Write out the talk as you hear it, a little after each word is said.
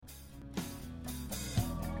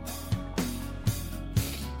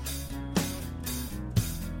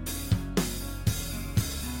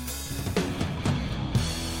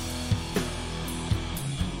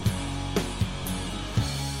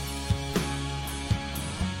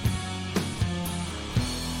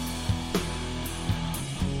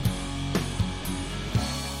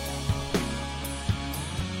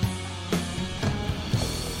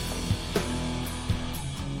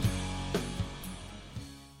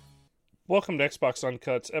Welcome to Xbox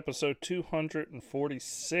Uncuts, episode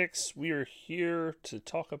 246. We are here to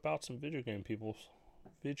talk about some video game people.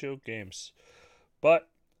 Video games. But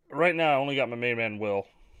right now, I only got my main man, Will,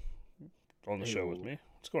 on the show with me.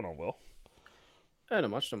 What's going on, Will? Not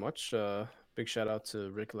much, not much. Big shout out to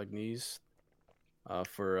Rick Legnies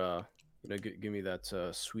for give me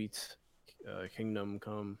that sweet Kingdom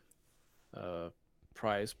Come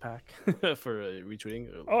prize pack for retweeting.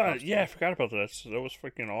 Oh, yeah, I forgot about that. That was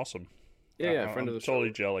freaking awesome. Yeah, friend I'm of the totally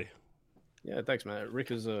show. jelly. Yeah, thanks, man. Rick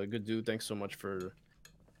is a good dude. Thanks so much for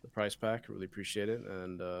the prize pack. Really appreciate it,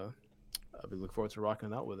 and I'll be looking forward to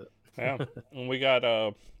rocking it out with it. Yeah, and we got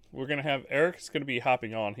we're gonna have Eric's gonna be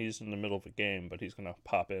hopping on. He's in the middle of a game, but he's gonna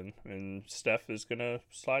pop in, and Steph is gonna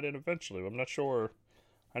slide in eventually. I'm not sure.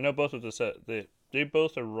 I know both of this. They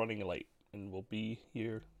both are running late, and will be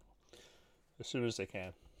here as soon as they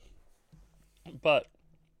can. But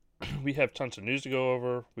we have tons of news to go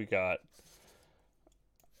over. We got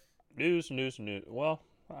news. Well,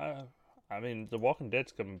 I mean, The Walking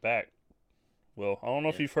Dead's coming back. Well, I don't know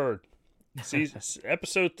if you've heard.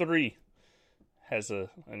 Episode 3 has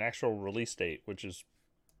an actual release date, which is...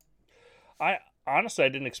 I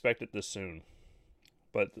didn't expect it this soon.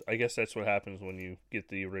 But I guess that's what happens when you get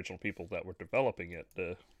the original people that were developing it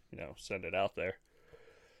to, send it out there.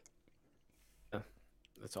 Yeah,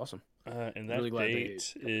 that's awesome. And that really glad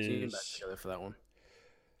date they came back is together for that one.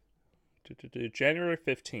 January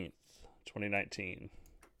 15th, 2019.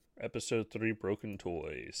 Episode 3, Broken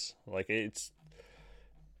Toys.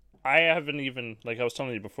 I haven't even, like I was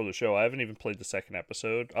telling you before the show, I haven't even played the second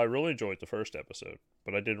episode. I really enjoyed the first episode,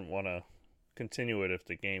 but I didn't want to continue it if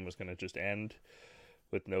the game was going to just end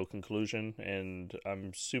with no conclusion, and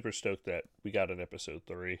I'm super stoked that we got an episode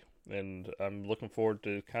 3, and I'm looking forward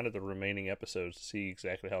to kind of the remaining episodes to see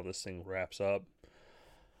exactly how this thing wraps up.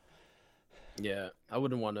 Yeah, I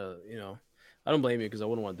wouldn't want to, I don't blame you because I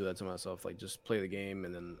wouldn't want to do that to myself. Like, just play the game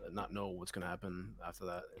and then not know what's going to happen after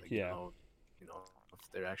that. Like, Yeah.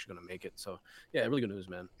 If they're actually going to make it. So, yeah, really good news,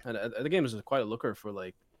 man. And the game is quite a looker for,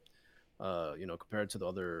 like, compared to the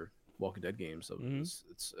other Walking Dead games. So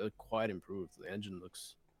it's quite improved. The engine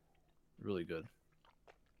looks really good.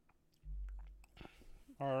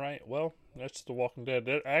 All right, well, that's The Walking Dead.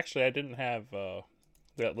 Actually, I didn't have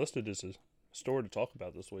that listed as a story to talk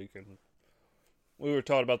about this week, and we were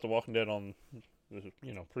talking about The Walking Dead on the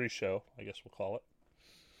pre-show, I guess we'll call it.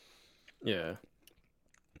 Yeah.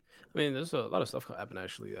 I mean, there's a lot of stuff happened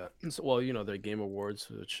actually. Their Game Awards,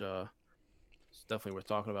 which it's definitely worth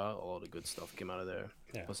talking about. All the good stuff came out of there.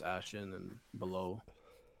 Yeah. Plus Ashen and Below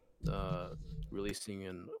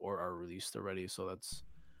releasing or are released already. So that's,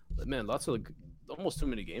 man, lots of almost too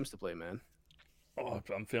many games to play, man. Oh,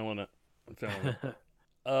 I'm feeling it.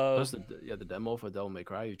 Plus the demo for Devil May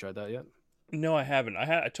Cry. You tried that yet? No, I haven't.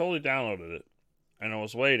 I totally downloaded it, and I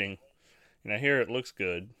was waiting, and I hear it looks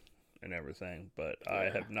good and everything, but yeah. I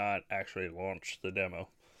have not actually launched the demo.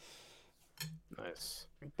 Nice.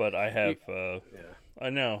 But I have. I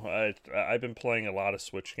know. I've been playing a lot of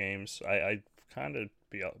Switch games. I kind of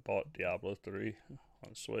bought Diablo 3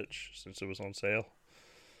 on Switch since it was on sale.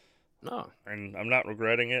 No. And I'm not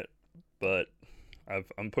regretting it, but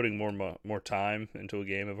I'm putting more time into a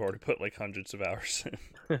game I've already put like hundreds of hours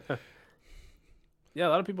in. Yeah,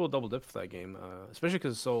 a lot of people double dip for that game, especially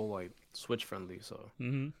because it's so like Switch friendly. So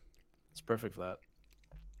it's perfect for that.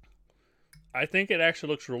 I think it actually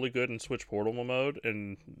looks really good in Switch Portable mode,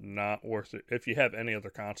 and not worth it if you have any other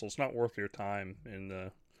console. It's not worth your time in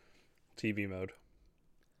the TV mode.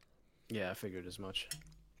 Yeah, I figured as much.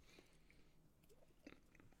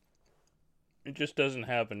 It just doesn't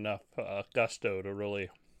have enough gusto to really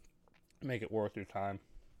make it worth your time.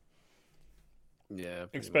 Yeah,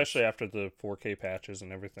 especially after the 4K patches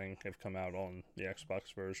and everything have come out on the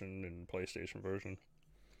Xbox version and PlayStation version.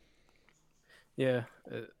 Yeah,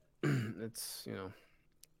 it's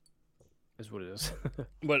is what it is.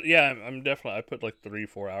 But yeah, I'm definitely, I put like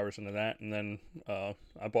 3-4 hours into that, and then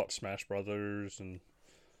I bought Smash Brothers and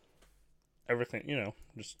everything.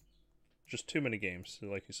 Just too many games,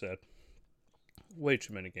 like you said, way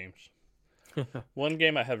too many games. One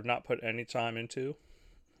game I have not put any time into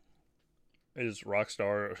is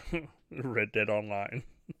Rockstar Red Dead Online.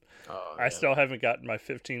 I still haven't gotten my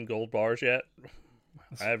 15 gold bars yet.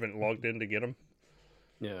 I haven't logged in to get them.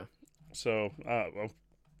 Yeah. So,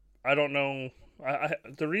 I don't know.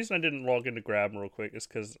 The reason I didn't log in to grab them real quick is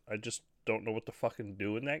because I just don't know what to fucking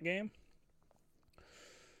do in that game.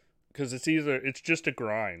 Because it's just a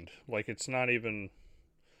grind. Like, it's not even...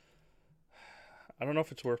 I don't know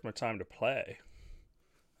if it's worth my time to play.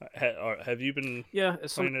 Have you been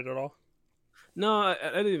playing it at all? No, I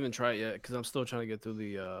didn't even try it yet because I'm still trying to get through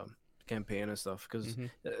the campaign and stuff because Mm-hmm.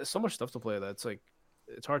 there's so much stuff to play that it's like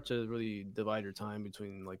it's hard to really divide your time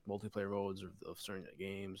between like multiplayer modes of certain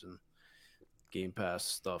games and Game Pass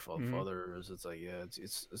stuff of Mm-hmm. others. It's like yeah,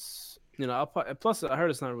 it's plus I heard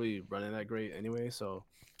it's not really running that great anyway. So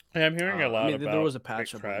Yeah, I'm hearing a I lot mean there about was a it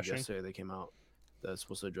patch I believe crashing. yesterday that came out that's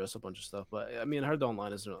supposed to address a bunch of stuff. But I mean I heard the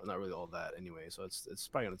online is not really all that anyway. So it's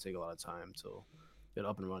probably gonna take a lot of time to get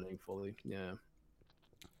up and running fully. Yeah.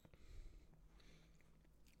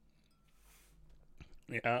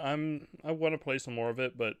 Yeah, I want to play some more of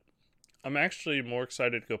it, but I'm actually more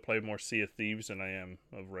excited to go play more Sea of Thieves than I am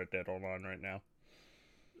of Red Dead Online right now.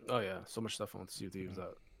 Oh yeah, so much stuff on Sea of Thieves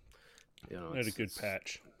that They had a good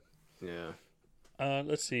patch. yeah.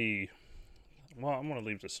 Let's see. Well, I'm gonna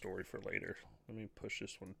leave the story for later. Let me push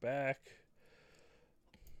this one back.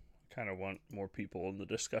 Kind of want more people in the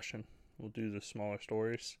discussion. We'll do the smaller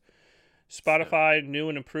stories. Spotify new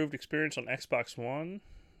and improved experience on Xbox One.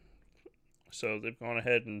 So they've gone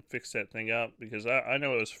ahead and fixed that thing up because I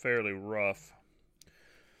know it was fairly rough.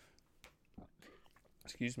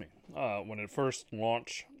 Excuse me. When it first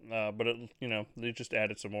launched, but it, they just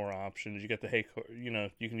added some more options. You get the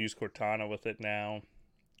you can use Cortana with it now.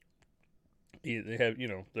 They have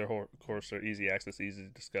their whole, of course, their easy access, easy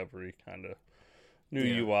discovery kind of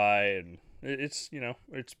new UI, and it's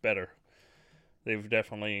it's better. They've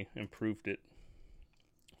definitely improved it.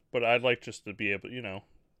 But I'd like just to be able,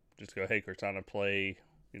 just go, hey, Cortana, play,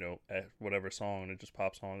 at whatever song, and it just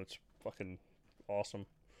pops on. It's fucking awesome.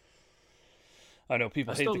 I know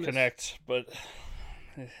people hate the Kinect, but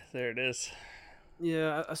there it is.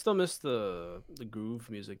 Yeah, I still miss the groove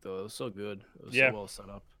music though. It was so good. It was so well set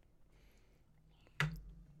up.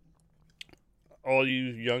 All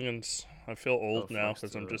you youngins, I feel old now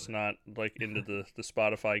because I'm just not like into the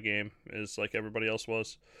Spotify game as like everybody else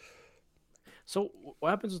was. So what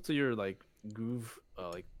happens to your like groove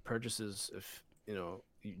like purchases if do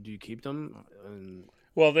you keep them?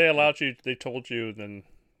 Well, they allowed you. They told you then.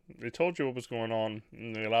 They told you what was going on,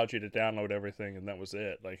 and they allowed you to download everything, and that was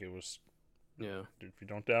it. Like it was. Yeah. If you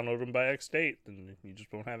don't download them by X date, then you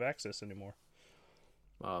just won't have access anymore.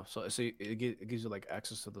 Wow. So it gives you like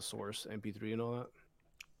access to the source MP3 and all that.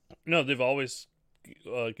 No, they've always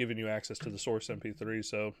given you access to the source MP3.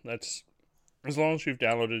 So that's as long as you've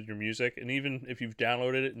downloaded your music, and even if you've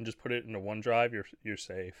downloaded it and just put it into OneDrive, you're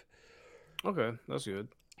safe. Okay, that's good.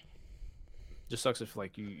 Just sucks if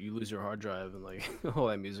like you lose your hard drive and like all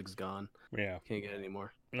that music's gone. Yeah, can't get it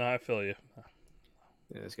anymore. No, I feel you.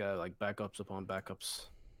 Yeah, it's got like backups upon backups.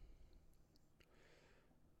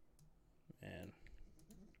 Man,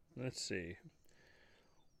 let's see.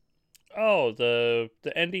 Oh, the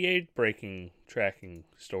NDA breaking tracking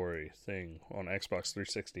story thing on Xbox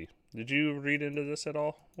 360. Did you read into this at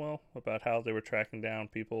all? Well, about how they were tracking down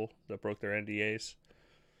people that broke their NDAs.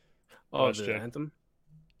 Oh, the Anthem.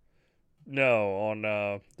 No,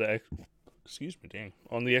 on excuse me, dang,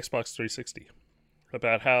 on the Xbox 360.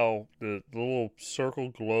 About how the little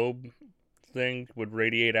circle globe thing would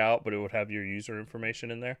radiate out, but it would have your user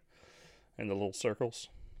information in there, and the little circles.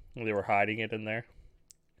 They were hiding it in there.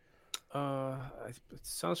 It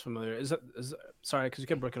sounds familiar. Is sorry, because you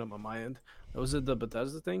kept breaking up on my end. Was it the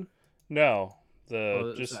Bethesda thing? No,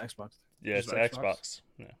 just the Xbox. Yeah, it's the Xbox.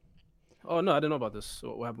 Yeah. Oh no, I didn't know about this.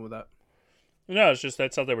 So what happened with that? No, it's just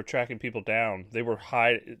that's how they were tracking people down. They were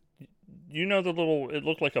the little. It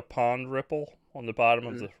looked like a pond ripple on the bottom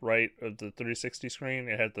of the right of the 360 screen.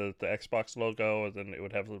 It had the Xbox logo, and then it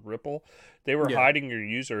would have the ripple. They were hiding your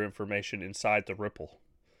user information inside the ripple.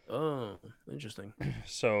 Oh, interesting.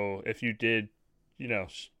 So if you did, they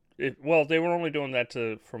were only doing that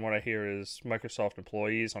to, from what I hear, is Microsoft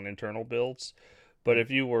employees on internal builds. But if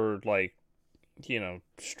you were like,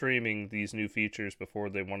 streaming these new features before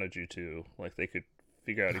they wanted you to, like they could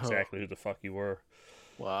figure out exactly who the fuck you were.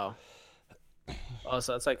 Wow. Oh,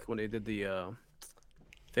 so that's like when they did the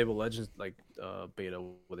Fable Legends beta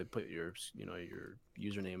where they put your your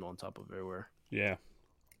username on top of everywhere. Yeah.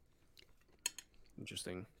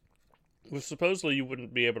 Interesting. Well, supposedly you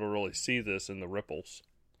wouldn't be able to really see this in the ripples.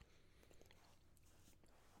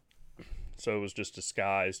 So it was just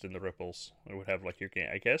disguised in the ripples. It would have like your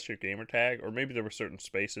gamer tag, or maybe there were certain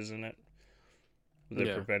spaces in it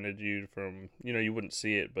that prevented you from, you wouldn't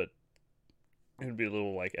see it, but it'd be a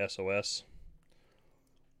little like SOS.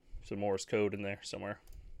 Some Morse code in there somewhere.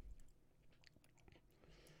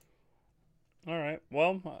 All right.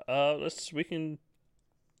 Well,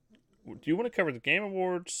 do you want to cover the Game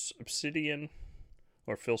Awards, Obsidian,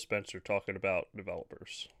 or Phil Spencer talking about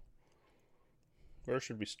developers? Where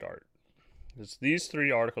should we start? Because these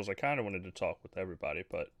three articles, I kind of wanted to talk with everybody,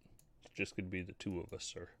 but it's just going to be the two of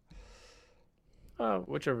us. Or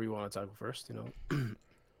Whichever you want to tackle first, you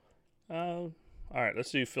know. All right,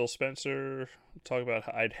 let's do Phil Spencer. Talk about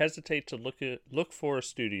how I'd hesitate to look for a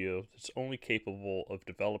studio that's only capable of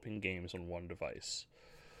developing games on one device.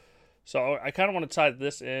 So I kind of want to tie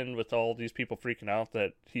this in with all these people freaking out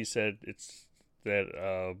that he said it's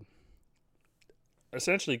that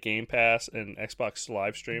essentially Game Pass and Xbox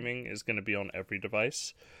live streaming is going to be on every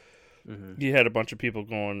device. Mm-hmm. You had a bunch of people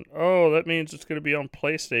going, "Oh, that means it's going to be on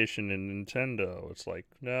PlayStation and Nintendo." It's like,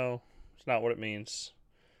 no, it's not what it means.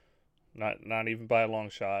 Not even by a long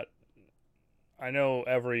shot. I know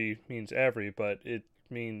every means every, but it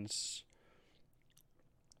means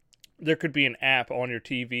there could be an app on your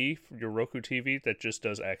TV, your Roku TV, that just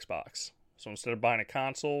does Xbox. So instead of buying a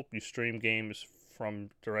console, you stream games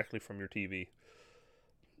directly from your TV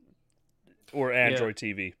or Android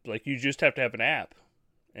TV. Like, you just have to have an app,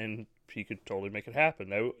 and he could totally make it happen.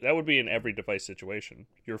 That would be in every device situation.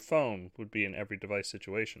 Your phone would be in every device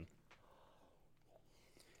situation.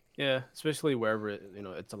 Yeah, especially wherever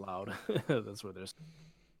it's allowed. That's where there's.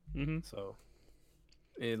 Mm-hmm. So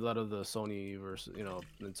a lot of the Sony versus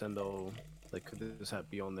Nintendo, like, could this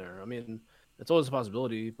be on there? I mean, it's always a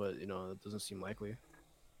possibility, but it doesn't seem likely.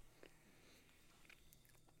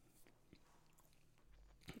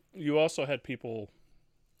 You also had people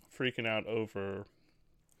freaking out over.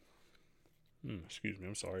 Excuse me,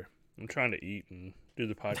 I'm sorry. I'm trying to eat and do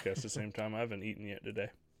the podcast at the same time. I haven't eaten yet today.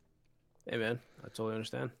 Hey man, I totally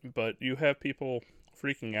understand. But you have people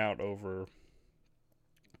freaking out over,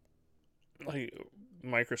 like,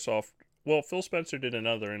 Microsoft. Well, Phil Spencer did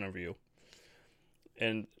another interview,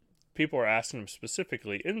 and people are asking him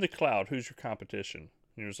specifically, in the cloud, who's your competition?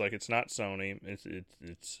 And he was like, it's not Sony,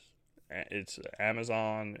 it's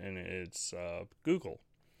Amazon, and it's Google.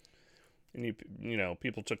 And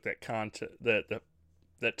people took that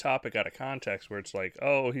topic out of context, where it's like,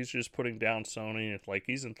 oh, he's just putting down Sony. It's like,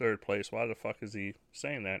 he's in third place. Why the fuck is he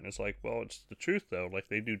saying that? And it's like, well, it's the truth though. Like,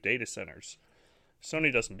 they do data centers.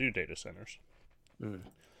 Sony doesn't do data centers. Mm.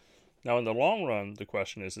 Now, in the long run, the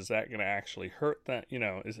question is that going to actually hurt that?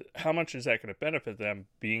 How much is that going to benefit them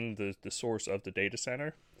being the source of the data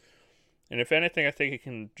center? And if anything, I think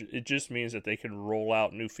it just means that they can roll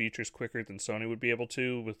out new features quicker than Sony would be able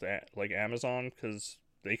to with that, like Amazon, because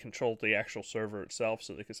they control the actual server itself.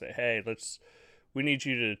 So they can say, hey, we need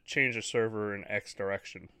you to change the server in X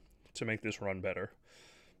direction to make this run better.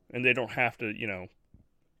 And they don't have to,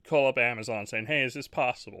 call up Amazon saying, hey, is this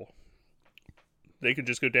possible? They can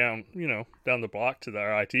just go down the block to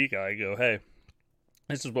their IT guy and go, hey,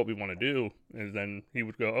 this is what we want to do. And then he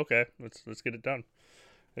would go, okay, let's get it done.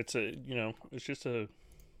 It's it's just they'll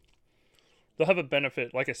have a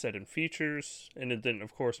benefit, like I said, in features, and then,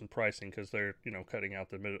 of course, in pricing, because they're, cutting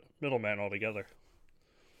out the middleman altogether.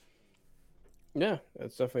 Yeah,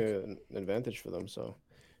 it's definitely an advantage for them. So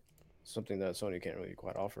something that Sony can't really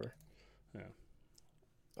quite offer. Yeah.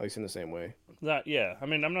 At least in the same way. Yeah. I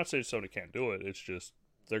mean, I'm not saying Sony can't do it. It's just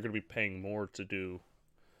they're going to be paying more to do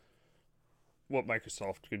what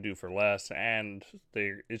Microsoft could do for less, and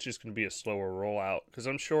it's just going to be a slower rollout, because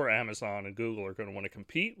I'm sure Amazon and Google are going to want to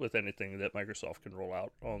compete with anything that Microsoft can roll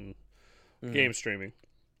out on game streaming.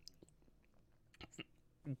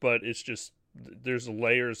 But it's just, there's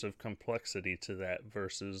layers of complexity to that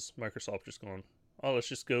versus Microsoft just going, oh, let's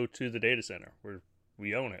just go to the data center where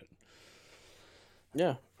we own it.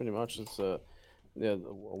 Yeah, pretty much. It's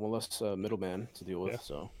one less middleman to deal with. Yeah.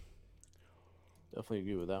 So definitely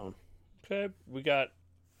agree with that one. Okay, we got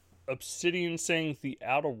Obsidian saying the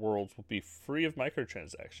Outer Worlds will be free of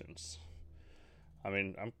microtransactions. I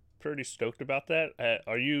mean, I'm pretty stoked about that.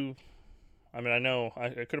 Are you? I mean, I know I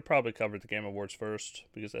could have probably covered the Game Awards first,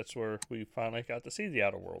 because that's where we finally got to see the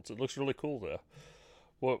Outer Worlds. It looks really cool, though.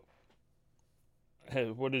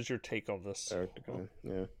 What is your take on this?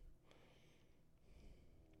 Yeah.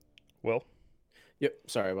 Well. Yep.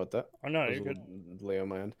 Sorry about that. Oh no, you're good. Delay on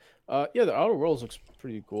my end. Yeah, the Outer Worlds looks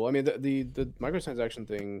pretty cool. I mean, the microtransaction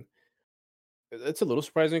thing, it's a little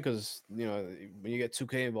surprising, because when you get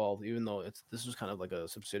 2K involved, even though this was kind of like a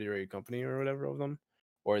subsidiary company or whatever of them,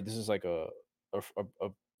 or this is like a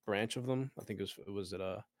branch of them. I think what's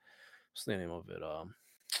the name of it?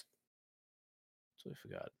 So I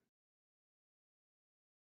forgot.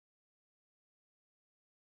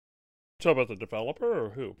 Talk about the developer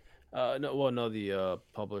or who? No, the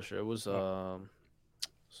publisher. It was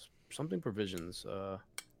something Provisions.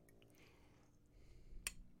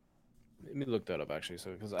 Let me look that up, actually,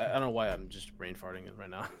 so because I don't know why I'm just brain farting it right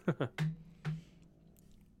now.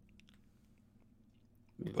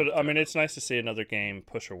 But I mean, it's nice to see another game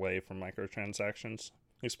push away from microtransactions,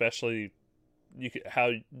 especially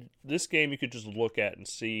this game you could just look at and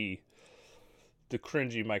see the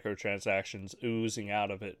cringy microtransactions oozing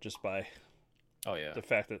out of it just by Oh yeah, the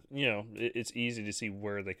fact that it's easy to see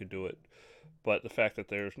where they could do it, but the fact that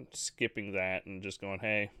they're skipping that and just going,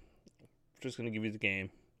 hey, we're just going to give you the game,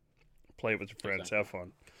 play it with your friends, exactly. have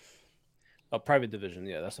fun. A Private Division,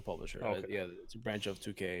 yeah, that's the publisher. Okay. Yeah, it's a branch of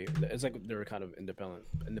 2K. It's like they're kind of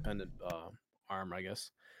independent arm, I guess.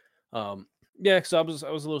 Um, yeah, so I was a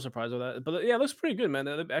little surprised with that, but yeah, it looks pretty good, man.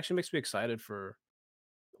 It actually makes me excited for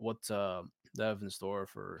what they have in store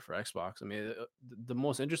for Xbox. I mean, the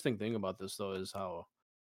most interesting thing about this though is how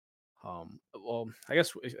well, I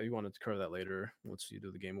guess you wanted to cover that later once you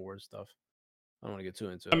do the Game Awards stuff. I don't want to get too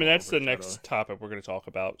into it. I I mean, don't want that's to the overshadow. next topic we're going to talk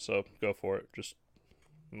about, so go for it.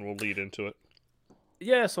 And we'll lead into it.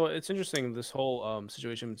 Yeah, so it's interesting this whole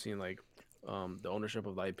situation between like the ownership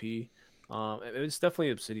of the IP. It's definitely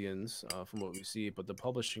Obsidian's from what we see, but the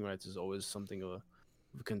publishing rights is always something of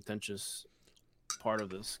a contentious part of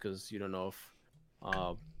this because you don't know if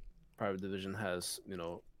uh, Private Division has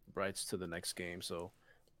rights to the next game. So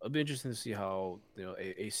it'll be interesting to see how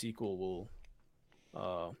a sequel will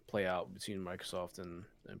play out between Microsoft and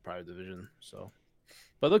Private Division. So,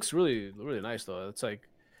 but it looks really nice though. It's like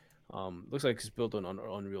looks like it's built on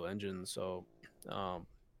Unreal Engine. So, um,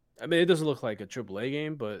 I mean, it doesn't look like a AAA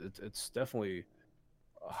game, but it's definitely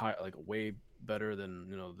a high, like way better than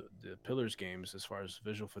the Pillars games as far as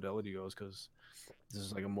visual fidelity goes. Because this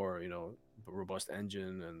is like a more robust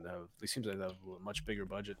engine, and it seems like they have a much bigger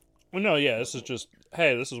budget. Well, no, yeah, this is just,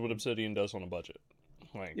 hey, this is what Obsidian does on a budget.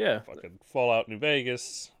 Like, Yeah, fucking Fallout New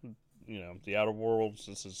Vegas, the Outer Worlds.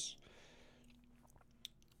 This is.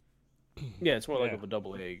 yeah, it's more like Yeah. of a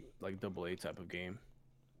double A type of game.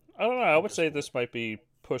 I don't know. I would say this might be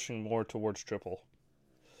pushing more towards triple.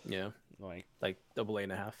 Yeah, Like, like double A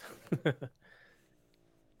and a half.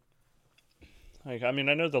 I mean,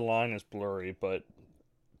 I know the line is blurry, but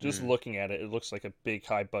just Mm. looking at it, it looks like a big,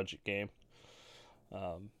 high budget game.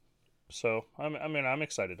 So I'm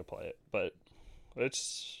excited to play it, but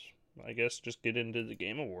let's, I guess, just get into the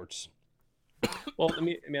Game Awards. Well, let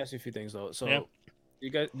me ask you a few things though. Yeah. So,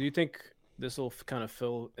 do you think this will kind of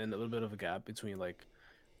fill in a little bit of a gap between like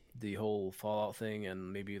the whole Fallout thing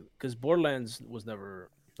and maybe because Borderlands was never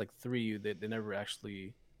like three, they never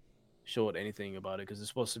actually showed anything about it because it's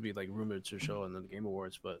supposed to be like rumored to show in the Game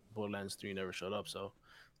Awards, but Borderlands 3 never showed up. So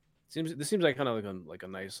this seems like kind of like a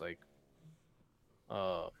nice like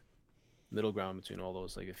uh middle ground between all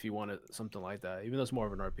those. Like if you wanted something like that, even though it's more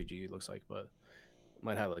of an RPG, it looks like, but it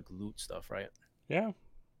might have like loot stuff, right? Yeah.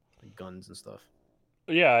 Like guns and stuff.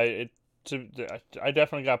 Yeah. I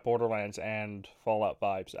definitely got Borderlands and Fallout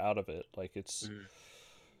vibes out of it. Like Mm.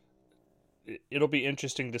 it'll be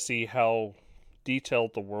interesting to see how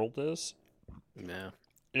detailed the world is. Yeah.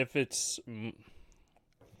 If it's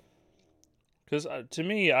because to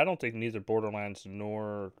me, I don't think neither Borderlands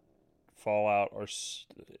nor Fallout are.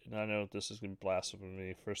 I know this is going to be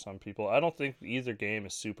blasphemy for some people. I don't think either game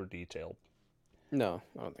is super detailed. No,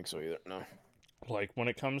 I don't think so either. No. Like when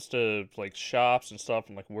it comes to like shops and stuff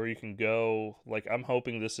and like where you can go, like I'm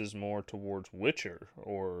hoping this is more towards Witcher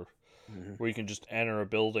or Hmm. where you can just enter a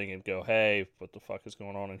building and go, hey, what the fuck is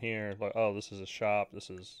going on in here? Like, oh, this is a shop. This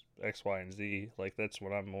is X, Y, and Z. Like that's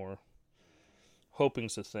what I'm more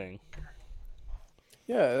hoping's the thing.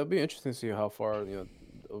 Yeah, it'll be interesting to see how far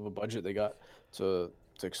of a budget they got to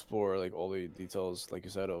explore like all the details, like you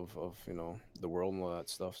said, of the world and all that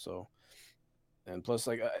stuff. So, and plus,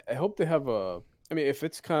 like I hope they have a. I mean, if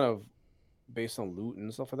it's kind of based on loot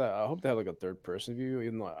and stuff like that, I hope they have like a third person view.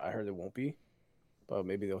 Even though I heard it won't be, but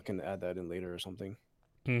maybe they can add that in later or something.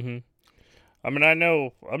 Mm-hmm. I mean, I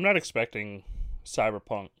know I'm not expecting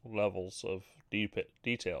cyberpunk levels of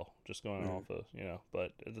detail, just going Mhm. off of,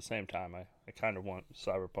 but at the same time, I kind of want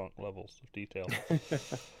cyberpunk levels of detail.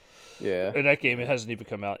 Yeah, And that game, it hasn't even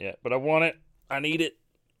come out yet, but I want it. I need it.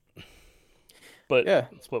 But yeah,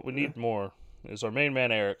 what we need more is our main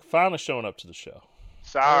man, Eric, finally showing up to the show.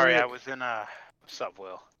 Sorry, I Eric, was in a. What's up,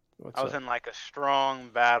 Will? what's I was up? in like a strong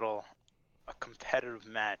battle, a competitive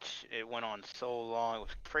match. It went on so long. It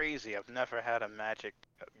was crazy. I've never had a Magic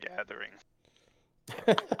gathering.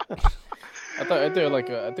 I thought you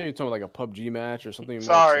were talking like a PUBG match or something more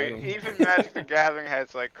Sorry, exciting. even Magic the Gathering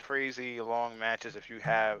has like crazy long matches if you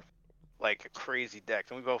have like a crazy deck,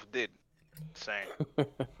 and we both did. Same.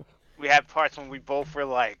 We had parts when we both were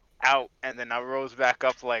like out, and then I rose back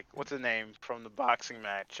up. Like, what's his name from the boxing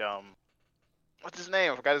match? What's his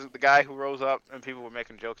name? I forgot the guy who rose up and people were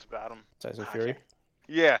making jokes about him. Tyson I Fury. can't.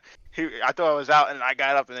 Yeah, I thought I was out, and I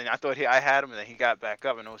got up, and then I thought I had him, and then he got back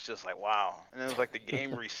up, and it was just like wow. And then it was like the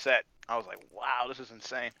game reset. I was like, wow, this is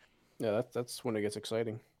insane. Yeah, that's when it gets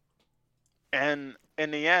exciting. And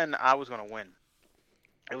in the end, I was gonna win.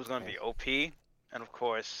 It was going to be OP, and of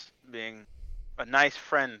course, being a nice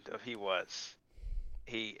friend of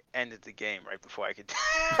he ended the game right before I could,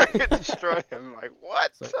 I could destroy him. Like,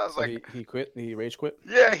 what? So, I was so like, he quit. He rage quit.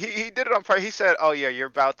 yeah, he did it on purpose. He said, "Oh yeah, you're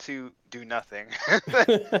about to do nothing."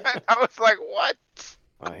 I was like, what?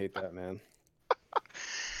 I hate that, man.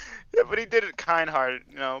 Yeah, but he did it kind-hearted,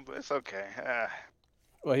 but it's okay.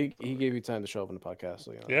 Well, he gave you time to show up on the podcast,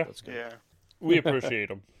 so Yeah. that's good. Yeah. We appreciate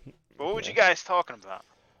him. But what were you guys talking about?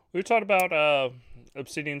 We talked about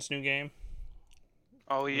Obsidian's new game.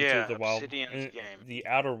 Oh yeah, the Wild, Obsidian's game. The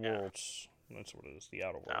Outer Worlds. That's what it is. The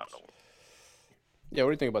Outer Worlds. Yeah, what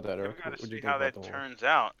do you think about that, We Eric? gotta What do you see think how about that the whole- turns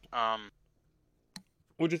out.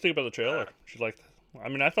 What did you think about the trailer? Did you like? I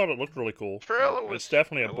mean, I thought it looked really cool. Trailer was. It's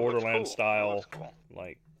definitely a it looks Borderlands cool. style, It looks cool.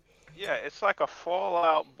 like Yeah, it's like a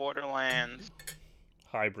Fallout Borderlands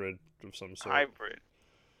hybrid of some sort. hybrid.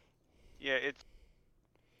 Yeah,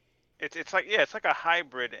 it's like a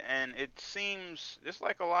hybrid, and it seems there's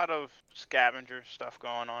like a lot of scavenger stuff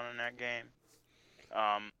going on in that game.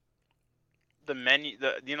 The menu,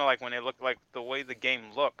 like when they look like the way the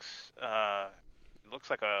game looks, it looks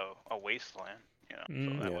like a wasteland. So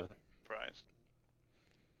that wasn't surprised.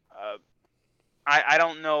 I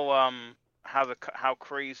don't know how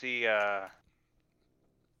crazy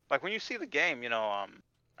like when you see the game,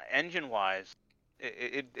 engine wise,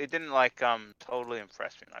 it didn't like totally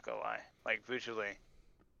impress me, not gonna lie. Like visually,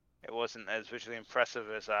 it wasn't as visually impressive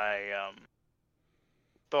as I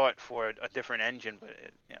thought for a different engine, but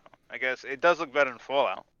I guess it does look better than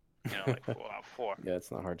Fallout. Like Fallout 4. Yeah,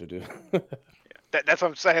 it's not hard to do. That's what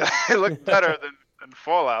I'm saying. It looked better than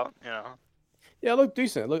Fallout. Yeah, it looked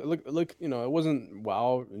decent. Look. It wasn't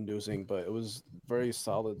wow-inducing, but it was very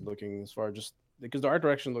solid looking as far as just because the art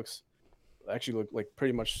direction looked like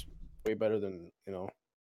pretty much way better than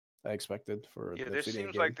I expected for Yeah, the there Obsidian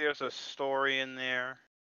seems game. like there's a story in there.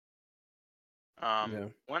 Yeah.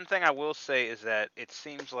 One thing I will say is that it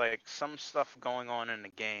seems like some stuff going on in the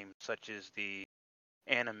game, such as the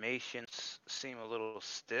animations, seem a little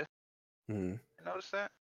stiff. Mm-hmm. You notice that?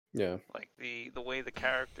 Yeah. Like the way the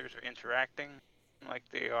characters are interacting, like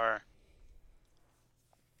they are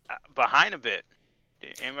behind a bit.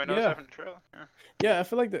 Did anybody notice that from the trailer? Yeah, I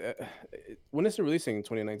feel like when is it releasing in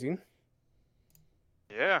 2019?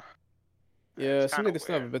 Yeah. Yeah, it It's seems like kinda they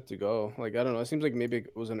still have a weird. bit to go. Like I don't know. It seems like maybe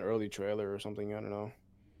it was an early trailer or something. I don't know.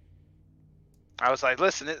 I was like,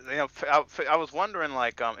 listen, I was wondering,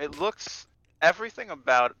 like, it looks everything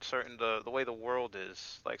about the way the world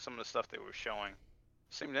is, like some of the stuff they were showing,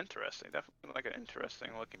 seemed interesting. Definitely like an interesting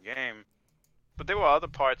looking game. But there were other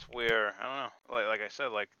parts where I don't know, like I said,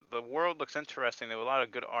 like the world looks interesting. There were a lot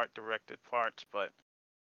of good art directed parts, but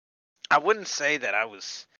I wouldn't say that I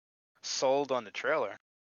was sold on the trailer.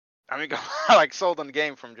 I mean, like sold on the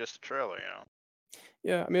game from just the trailer,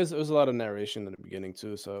 Yeah, I mean, it was a lot of narration in the beginning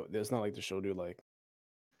too, so it's not like they showed you like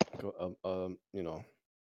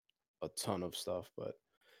a ton of stuff. But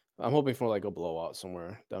I'm hoping for like a blowout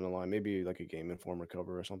somewhere down the line, maybe like a Game Informer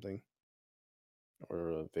cover or something,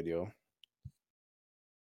 or a video.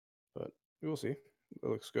 But we will see. It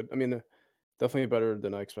looks good. I mean, definitely better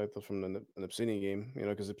than I expected from an Obsidian game.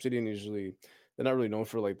 Because Obsidian usually they're not really known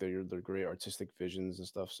for like their great artistic visions and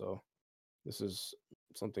stuff. So this is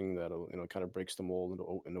something that kind of breaks the mold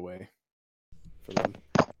in a way for them.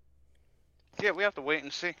 Yeah, we have to wait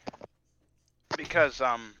and see. Because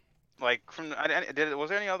like was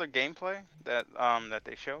there any other gameplay that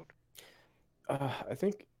they showed? I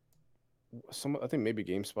think maybe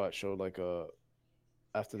GameSpot showed like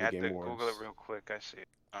after the I have Game to Awards. Google it real quick. I see.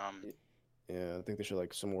 Yeah, I think they showed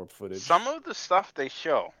like some more footage. Some of the stuff they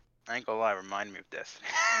show, I ain't gonna lie, remind me of Destiny.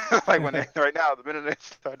 Like when right now, the minute they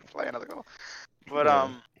started playing, I was like, oh. But Yeah.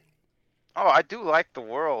 I do like the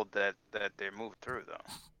world that they moved through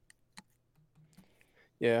though.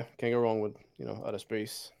 Yeah, can't go wrong with outer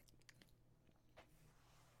space.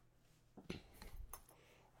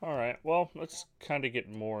 All right. Well, let's kind of get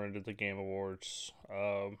more into the Game Awards.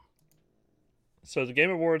 So the Game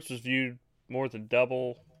Awards was viewed more than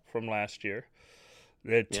double from last year.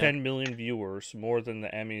 They had 10 million viewers, more than the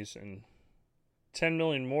Emmys, and 10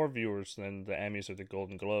 million more viewers than the Emmys or the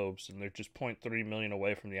Golden Globes, and they're just 0.3 million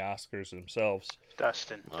away from the Oscars themselves.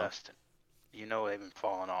 Dustin, you know they've been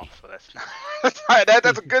falling off, so that's not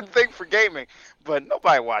that's a good thing for gaming. But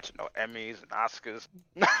nobody watching no Emmys and Oscars.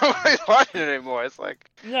 Nobody's watching it anymore. It's like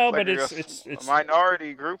It's a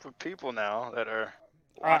minority group of people now that are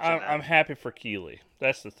watching that. I'm happy for Keeley.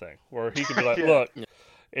 That's the thing. Where he could be like, Yeah. look,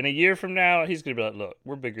 in a year from now, he's gonna be like, look,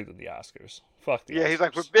 we're bigger than the Oscars. Fuck the Oscars. Yeah, he's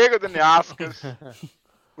like, we're bigger than the Oscars.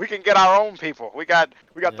 We can get our own people. We got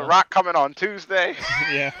The Rock coming on Tuesday.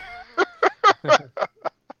 Yeah.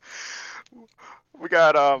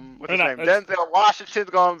 got what's his No, name? Denzel Washington's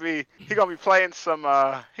gonna be playing some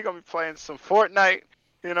Fortnite.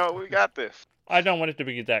 You know, we got this. I don't want it to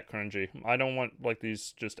be that cringy. I don't want like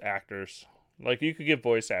these just actors. Like you could get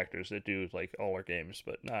voice actors that do like all our games,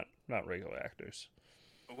 but not regular actors.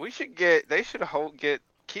 They should get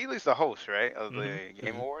Keely's the host, right, of the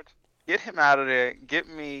Game Awards. Get him out of there. Get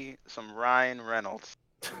me some Ryan Reynolds.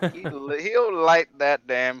 He'll light that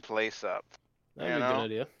damn place up. That'd be a good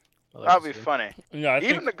idea. That'd be funny. Yeah,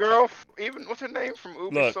 even the girl, what's her name from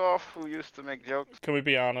Ubisoft, who used to make jokes. Can we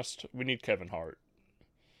be honest? We need Kevin Hart.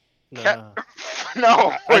 Nah.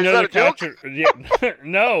 No, I know the joke? Yeah,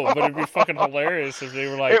 no, but it'd be fucking hilarious if they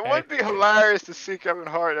were like. It would be hilarious to see Kevin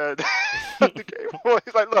Hart at the Game Awards.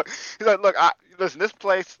 He's like, look, listen, this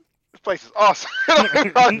place is awesome.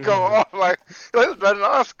 I'd go off like it's better than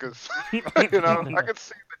Oscars. You know, I could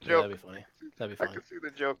see the joke. That'd be funny. That'd be funny. I could see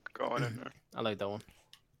the joke going in there. I like that one.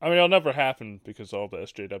 I mean, it'll never happen because of all the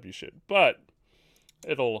SJW shit, but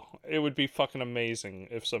it would be fucking amazing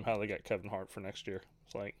if somehow they got Kevin Hart for next year.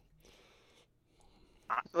 It's like.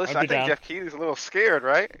 Listen, I think Jeff Keighley's a little scared,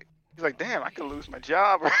 right? He's like, damn, I could lose my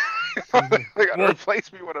job. They gotta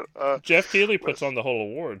replace me with a. Jeff Keighley puts on the whole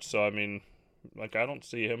awards, so I mean, like, I don't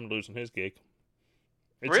see him losing his gig.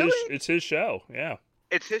 Really? It's his show, yeah.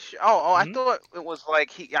 It's his show. Oh, I thought it was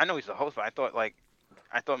like I know he's the host, but I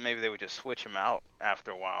thought maybe they would just switch him out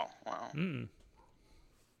after a while. Wow.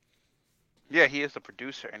 Yeah, he is the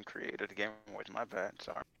producer and creator of the Game Awards. My bad.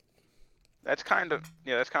 Sorry. That's kind of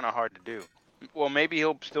hard to do. Well, maybe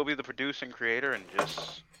he'll still be the producer and creator and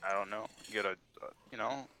just, I don't know, get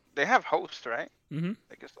they have hosts, right? Mm-hmm.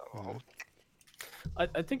 I guess they'll have a host.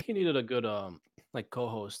 I think he needed a good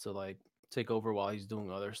co-host to like take over while he's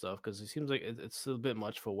doing other stuff, because it seems like it's a bit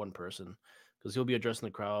much for one person, because he'll be addressing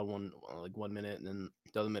the crowd one minute, and then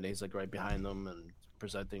the other minute he's like right behind them and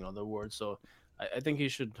presenting other awards. So I think he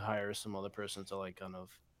should hire some other person to like kind of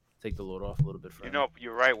take the load off a little bit for him.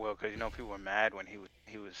 You're right, Will, because people were mad when he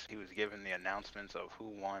was giving the announcements of who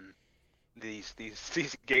won these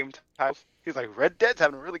game titles. He's like, Red Dead's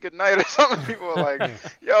having a really good night or something. People were like,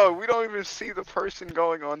 yo, we don't even see the person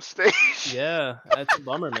going on stage. Yeah, that's a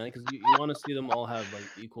bummer, man, because you want to see them all have like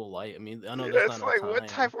equal light. I mean, I know that's it's not like, time. what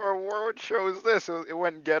type of award show is this? It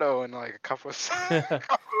went ghetto in like a couple of Yeah,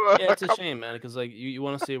 it's a shame, man, because like you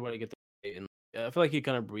want to see everybody get the light, and I feel like he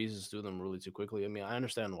kind of breezes through them really too quickly. I mean, I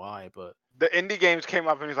understand why, but the indie games came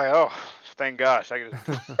up and he's like, oh, thank gosh, I can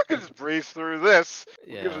just breeze through this.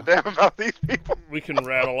 Who gives a damn about these people? We can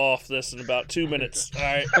rattle off this in about 2 minutes. All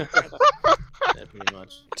right. Yeah, pretty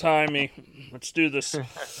much. Time me. Let's do this.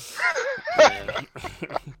 Yeah.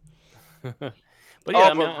 But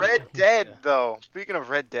yeah, but Red Dead though. Speaking of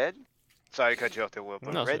Red Dead, sorry to cut you off there, Will,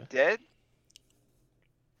 but Red Dead.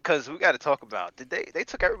 Because we got to talk about, they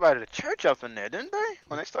took everybody to church up in there, didn't they?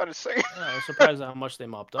 When they started singing. Yeah, I was surprised at how much they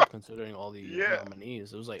mopped up considering all the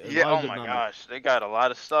nominees. It was like oh my gosh, they got a lot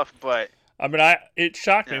of stuff, but I mean, it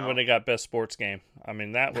shocked me when they got best sports game. I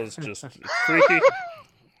mean, that was just freaky.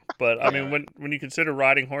 But I mean, when you consider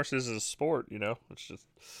riding horses as a sport, it's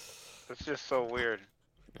just so weird.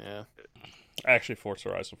 Yeah. Actually, Forza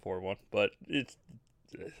Horizon 4 won, but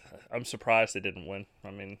I'm surprised they didn't win. I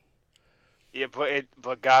mean. Yeah,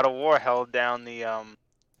 but God of War held down the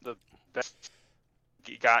best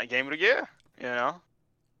game of the year, that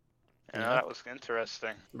was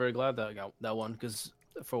interesting. Very glad that I got that one, because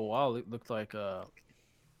for a while it looked like Red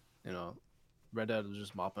Dead was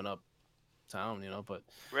just mopping up town, but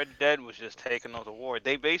Red Dead was just taking those awards.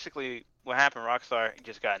 They basically, what happened, Rockstar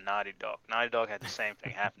just got Naughty Dog. Naughty Dog had the same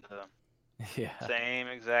thing happen to them. Yeah. Same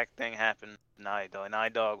exact thing happened to Naughty Dog. Naughty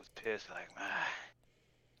Dog was pissed, like,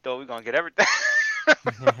 thought we're gonna get everything. We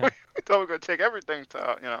thought we were gonna take everything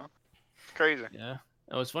to, it's crazy. Yeah.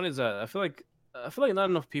 And what's funny is that I feel like not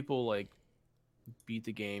enough people like beat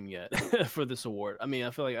the game yet for this award. I mean, I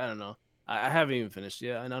feel like, I don't know. I haven't even finished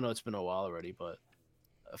yet, and I know it's been a while already, but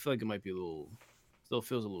I feel like it might be still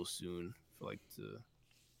feels a little soon. I feel like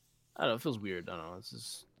I don't know. It feels weird. I don't know. It's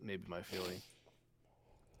just maybe my feeling.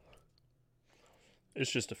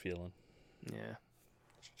 It's just a feeling. Yeah.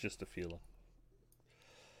 It's just a feeling.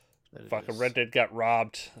 Fucking Red Dead got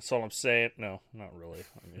robbed. That's all I'm saying. No, not really.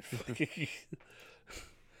 I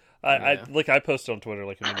mean, I posted on Twitter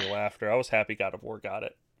like a minute after. I was happy God of War got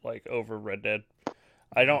it over Red Dead.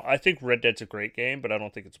 I think Red Dead's a great game, but I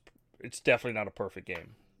don't think it's definitely not a perfect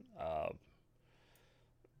game.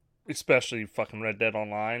 Especially fucking Red Dead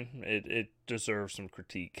Online. It deserves some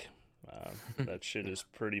critique. That shit is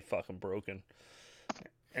pretty fucking broken.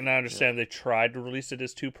 And I understand they tried to release it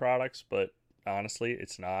as two products, but honestly,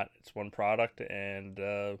 it's not. It's one product, and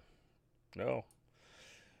no.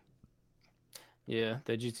 Yeah,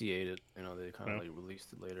 they GTA'd it. They kind of Yeah. like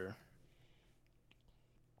released it later.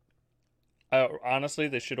 Honestly,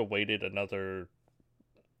 they should have waited another,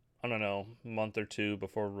 I don't know, month or two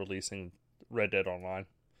before releasing Red Dead Online.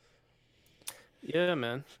 Yeah,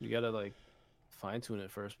 man, you gotta like fine tune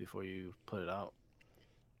it first before you put it out.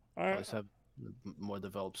 All At right, least have more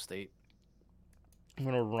developed state. I'm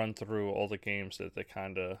gonna run through all the games that they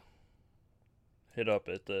kind of hit up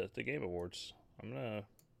at the Game Awards. I'm gonna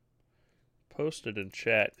post it in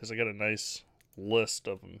chat because I got a nice list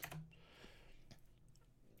of them.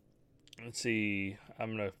 Let's see.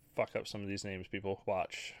 I'm gonna fuck up some of these names. People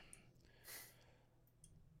watch.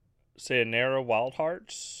 Sayonara Wild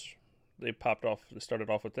Hearts. They popped off. They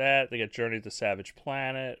started off with that. They got Journey to the Savage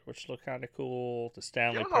Planet, which looked kind of cool. The There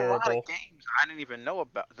Stanley was a lot of Parable. games I didn't even know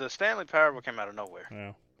about. The Stanley Parable came out of nowhere,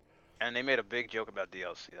 Yeah. and they made a big joke about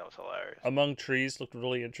DLC. That was hilarious. Among Trees looked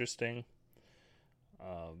really interesting.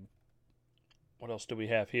 What else do we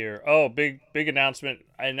have here? Oh, big announcement.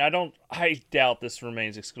 And I doubt this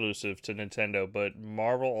remains exclusive to Nintendo, but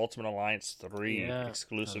Marvel Ultimate Alliance 3 Yeah.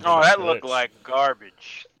 exclusive Oh, to that Switch. looked like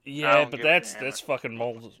garbage. I Yeah, don't but give a damn. that's fucking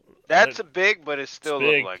mold. That's a big, but it still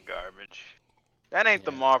looked big. like garbage. That ain't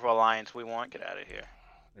the Yeah. Marvel Alliance we want. Get out of here.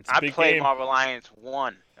 It's a I big played game. Marvel Alliance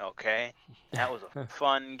 1, okay? That was a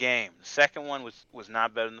fun game. The second one was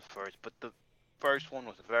not better than the first, but the first one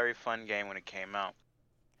was a very fun game when it came out.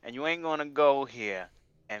 And you ain't gonna go here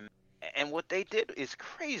and what they did is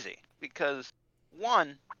crazy because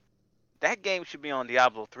one, that game should be on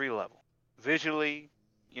Diablo 3 level. Visually,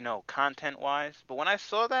 content wise. But when I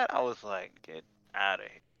saw that, I was like, get out of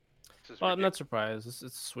here. This is Well, I'm ridiculous. not surprised.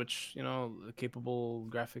 It's Switch, capable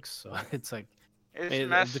graphics, so it's like It's they're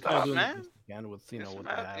messed kind of up, doing the man. best they can with It's what they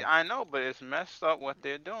have. I know, but it's messed up what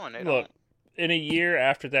they're doing. They Look, don't. in a year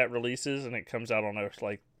after that releases and it comes out on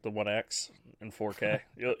like the One X in 4K,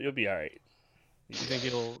 you'll be all right. You think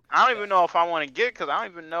it'll? I don't even know if I want to get it because I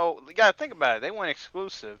don't even know. You gotta think about it. They went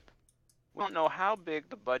exclusive. We don't know how big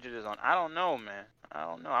the budget is on. I don't know, man. I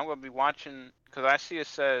don't know. I'm gonna be watching because I see it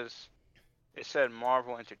said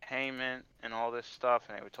Marvel Entertainment and all this stuff,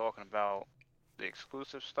 and they were talking about the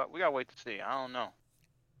exclusive stuff. We gotta wait to see. I don't know.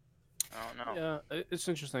 Yeah, it's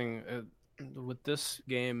interesting with this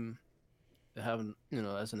game having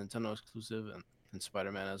as a Nintendo exclusive and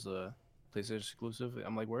Spider-Man as a PlayStation exclusive.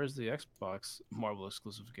 I'm like, where's the Xbox Marvel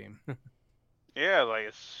exclusive game? Yeah, like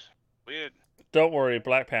it's weird. Don't worry,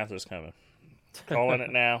 Black Panther's coming. Calling it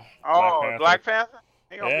now. Oh, Black Panther?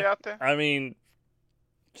 He gonna be Yeah, out there? I mean,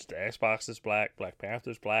 the Xbox is black. Black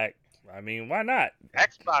Panther's black. I mean, why not?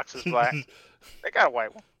 Xbox is black. They got a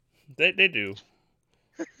white one. They do.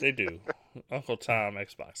 They do. Uncle Tom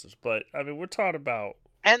Xboxes. But, I mean, we're talking about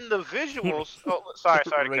And the visuals. Oh, sorry to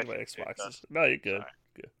cut regular you. Xboxes. No, you're good. Sorry.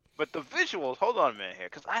 Good. But the visuals. Hold on a minute here,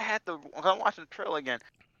 because when I'm watching the trailer again,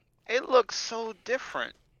 it looks so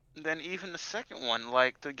different than even the second one.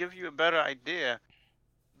 Like to give you a better idea,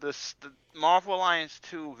 the Marvel Alliance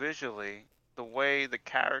 2 visually, the way the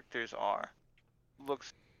characters are,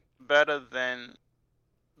 looks better than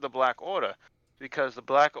the Black Order, because the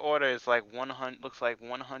Black Order is like 100 looks like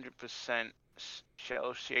 100%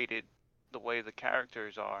 shell shaded the way the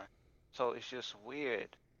characters are. So it's just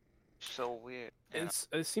weird. So weird.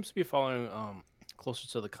 It seems to be following closer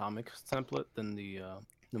to the comic template than the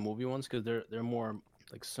movie ones because they're more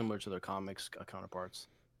like similar to their comics counterparts.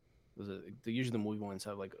 Usually the movie ones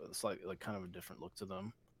have like a slight like kind of a different look to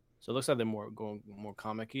them. So it looks like they're going more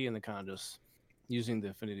comic-y and they're kind of just using the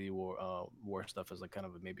Infinity War stuff as like kind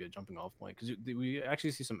of maybe a jumping off point because we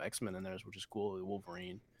actually see some X-Men in there, which is cool.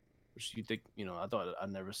 Wolverine, which you think I thought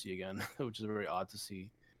I'd never see again, which is very odd to see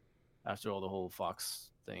after all the whole Fox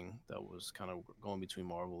thing that was kind of going between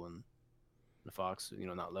Marvel and the Fox.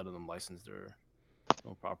 Not letting them license their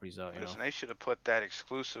own properties out. Listen, they should have put that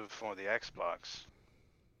exclusive for the Xbox,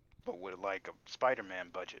 but with like a Spider-Man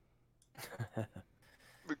budget.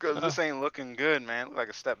 Because this ain't looking good, man. It look like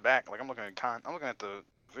a step back. Like I'm looking at the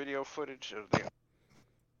video footage of the.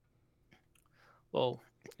 Well,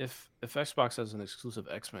 if Xbox has an exclusive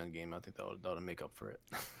X-Men game, I think that would make up for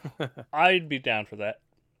it. I'd be down for that.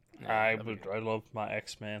 Yeah, I love my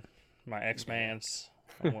X-Men. My X-Mans.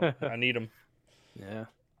 I need them. Yeah.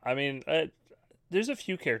 I mean, there's a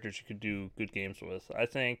few characters you could do good games with. I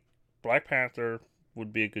think Black Panther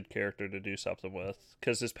would be a good character to do something with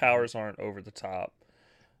because his powers aren't over the top.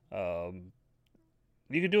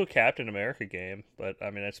 You could do a Captain America game, but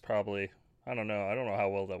I mean, that's probably I don't know how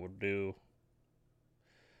well that would do.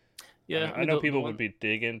 Yeah, I know people would be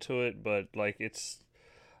dig into it, but like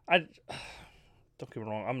I don't get me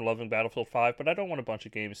wrong, I'm loving Battlefield 5, but I don't want a bunch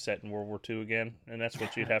of games set in World War II again, and that's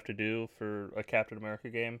what you'd have to do for a Captain America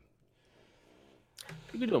game.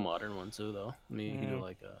 You could do a modern one too, though. I mean, you could do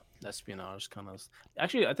like a espionage kind of.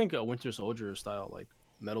 Actually, I think a Winter Soldier style like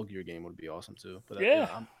Metal Gear game would be awesome too. But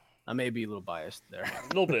I may be a little biased there. A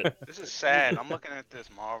little bit. This is sad. I'm looking at this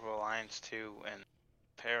Marvel Alliance 2 and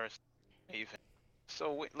Paris even.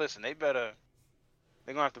 So listen, they're gonna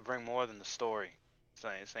have to bring more than the story.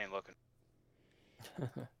 This ain't looking.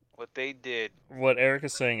 What they did. What Eric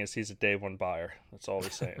is saying is he's a day one buyer. That's all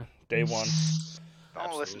he's saying. Day one.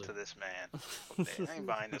 Don't listen to this man. They ain't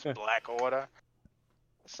buying this Black Order.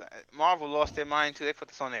 Marvel lost their mind too. They put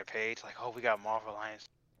this on their page, like, oh, we got Marvel Alliance.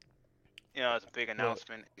 You know, it's a big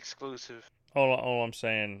announcement, exclusive. All I'm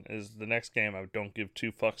saying is the next game I don't give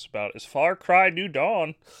two fucks about is Far Cry New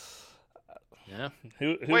Dawn. Yeah.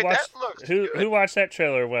 Who watched that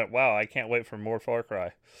trailer and went, wow, I can't wait for more Far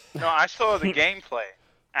Cry. No, I saw the gameplay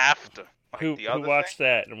after. Like who watched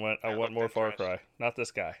that and went, I want more Far Cry? Not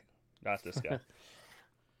this guy.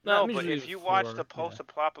 No, but if you watch the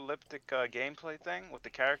post-apocalyptic gameplay thing with the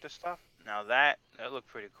character stuff, now that looked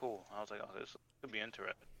pretty cool. I was like, oh, this could be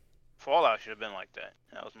interesting. Fallout should have been like that.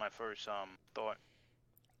 That was my first thought.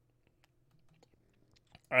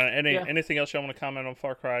 Anything else y'all want to comment on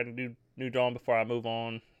Far Cry New Dawn before I move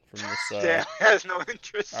on from this? Damn, has no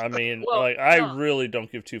interest. I mean, I really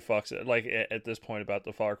don't give two fucks at this point about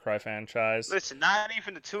the Far Cry franchise. Listen, not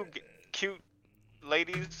even the two cute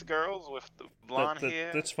ladies, girls with the blonde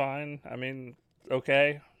hair. That's fine. I mean,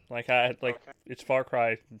 okay. It's Far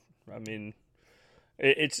Cry. I mean,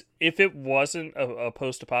 it's if it wasn't a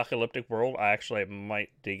post-apocalyptic world, I actually might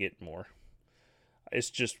dig it more. It's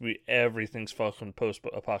just everything's fucking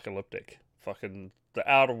post-apocalyptic. Fucking the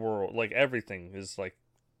outer world, like everything is like.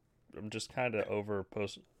 I'm just kind of over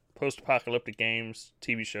post-apocalyptic games,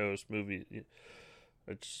 TV shows, movies.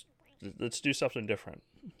 Let's do something different.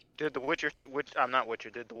 Did Did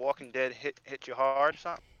The Walking Dead hit you hard or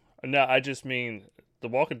something? No, I just mean The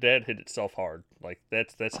Walking Dead hit itself hard. Like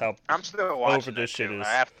that's how I'm still watching over this shit is.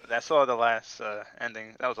 I saw the last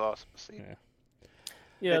ending. That was awesome to see.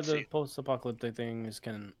 Yeah, the post-apocalyptic thing is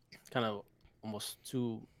kind of almost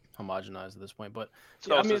too homogenized at this point. But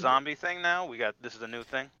so it's a zombie thing now. This is the new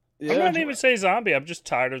thing. Yeah. I'm not even say zombie. I'm just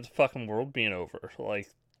tired of the fucking world being over. Like,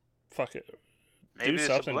 fuck it. Maybe do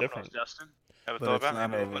something different. Justin. Ever thought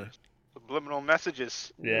about it? Subliminal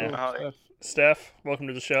messages. Yeah. Steph, welcome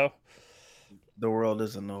to the show. The world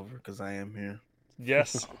isn't over because I am here.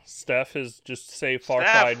 Yes, Steph has just saved Far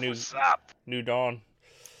Cry New Dawn.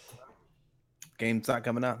 Game's not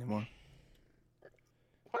coming out anymore.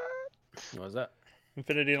 What was that?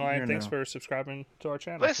 Infinity Line, thanks for subscribing to our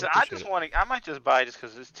channel. Listen, I might just buy it just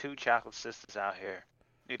because there's two chocolate sisters out here.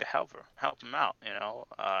 Need to help them out. You know,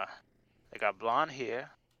 they got blonde hair.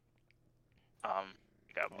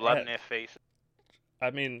 They got blood in their faces.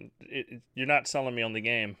 I mean, you're not selling me on the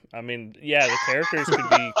game. I mean, yeah, the characters could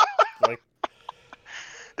be like.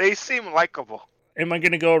 They seem likable. Am I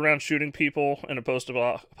going to go around shooting people in a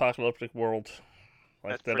post-apocalyptic world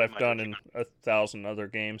like that I've done in 1,000 other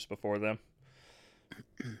games before them?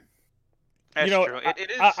 That's true.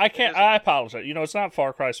 It is. I can't. I apologize. You know, it's not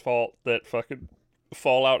Far Cry's fault that fucking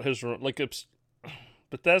Fallout has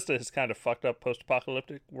Bethesda has kind of fucked up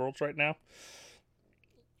post-apocalyptic worlds right now.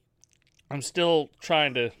 I'm still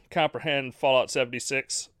trying to comprehend Fallout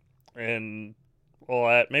 76 and all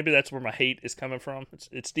that. Maybe that's where my hate is coming from.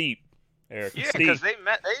 It's deep, Eric. Yeah, because they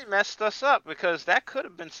messed us up because that could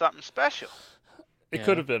have been something special. It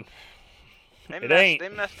could have been. They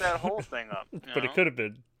messed that whole thing up. But it could have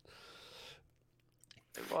been.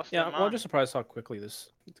 I'm just surprised how quickly this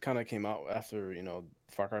kind of came out after,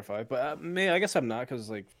 Far Cry 5. But I guess I'm not, because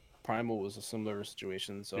like Primal was a similar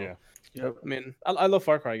situation. So yeah. I mean, I love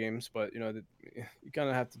Far Cry games, but you kind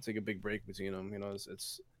of have to take a big break between them.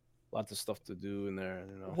 It's lots of stuff to do in there.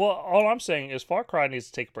 Well, all I'm saying is Far Cry needs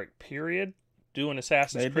to take a break. Period. Do an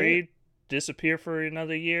Assassin's Creed, disappear for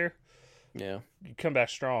another year. Yeah, you come back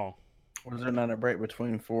strong. Was there not a break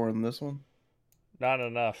between 4 and this one? Not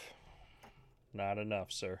enough. Not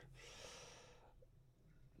enough, sir.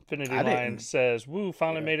 Infinity Line says, "Woo!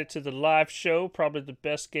 Finally made it to the live show. Probably the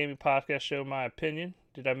best gaming podcast show, in my opinion.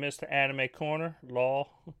 Did I miss the anime corner? Lol.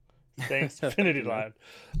 Thanks, Infinity Line.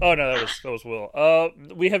 Oh no, that was Will.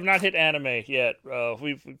 We have not hit anime yet.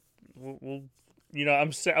 We'll I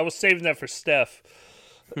was saving that for Steph.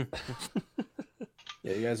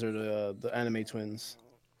 Yeah, you guys are the anime twins.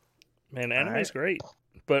 Man, anime's great.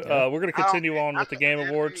 But we're going to continue on with the Game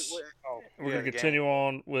Awards. We're going to continue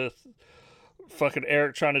on with fucking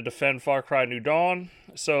Eric trying to defend Far Cry New Dawn.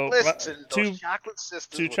 So listen, two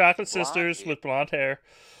chocolate sisters with blonde hair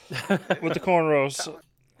with the cornrows.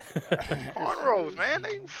 Cornrows, man.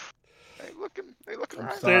 They They looking I'm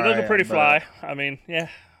right. sorry. They're looking pretty but- fly. I mean, yeah.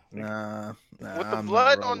 Nah, With the I'm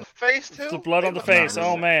blood not on the rolling. face too. The blood They on the look face.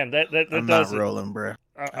 rolling. Oh man, that I'm does not it. rolling, bro.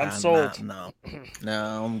 I'm sold. No,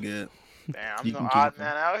 I'm good. Damn, I'm You the can keep odd it.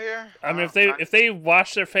 man out here. I mean, Huh? if they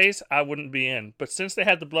washed their face, I wouldn't be in. But since they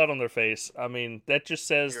had the blood on their face, I mean, that just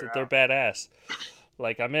says You're that they're out. badass.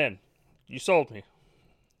 Like, I'm in. You sold me.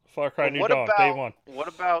 Far Cry But New what Dawn, about day one. what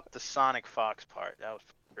about the Sonic Fox part? That was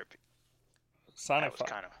trippy. Sonic That was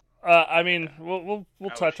Fox. kind of. I mean, we'll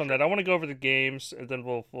That touch was on that. I want to go over the games, and then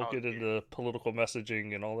we'll Oh, get yeah. into political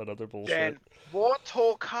messaging and all that other bullshit. And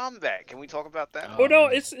Mortal Kombat. Can we talk about that? Oh no,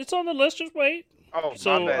 man. it's on the list. Just wait. Oh,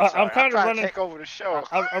 So, my bad. I'm Sorry. kinda trying running- to take over the show.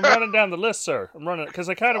 I'm running down the list, sir. I'm running because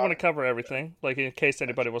I kind of want to Sorry. cover everything, like in case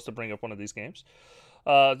anybody wants to bring up one of these games.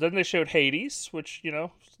 Then they showed Hades, which is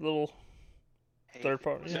a little third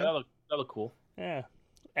party. Yeah, Yeah. that look cool. Yeah.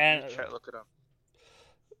 And And try to look it up.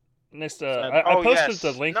 next, Oh, I posted yes.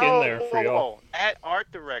 the link No, in there for y'all. That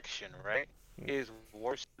art direction, right, is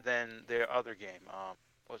worse than their other game.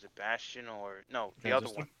 Was it Bastion or no? The other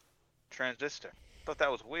Transistor? one, Transistor. I thought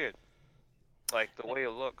that was weird. Like the way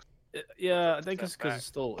it looks. Yeah, I Looks think step it's because back. it's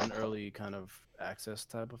still an early kind of access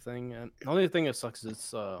type of thing, and the only thing that sucks is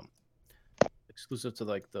it's exclusive to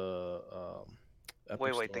like the Epic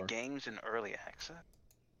Wait, the Store. game's in early access.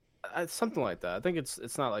 Something like that. I think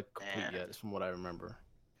it's not like complete Man. yet, is from what I remember.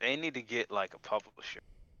 They need to get like a publisher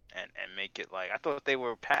and make it like I thought they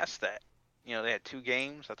were past that. You know, they had 2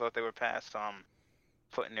 games. I thought they were past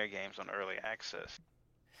putting their games on early access.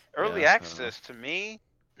 Early Yeah, I don't know. access to me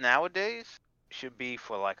nowadays should be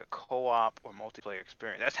for like a co-op or multiplayer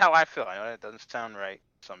experience. That's how I feel. I know that doesn't sound right,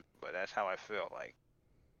 but that's how I feel. Like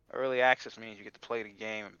early access means you get to play the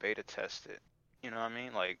game and beta test it. You know what I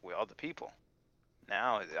mean? Like with other people.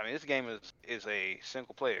 Now, I mean, this game is a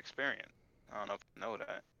single player experience. I don't know if you know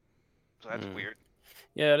that. So that's weird.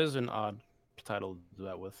 Yeah, it is an odd title to do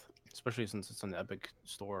that with, especially since it's on the Epic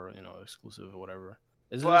Store, exclusive or whatever.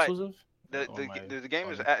 Is it But exclusive? The Or am I the game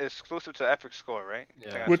is bugging? exclusive to Epic Score, right? I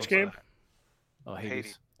Yeah. think I Which saw game? that. Oh, Hades.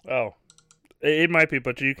 Hades. Oh, it might be,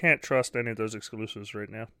 but you can't trust any of those exclusives right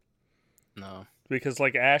now No. because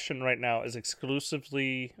like Ashen right now is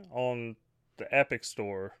exclusively on the Epic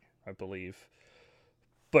Store, I believe,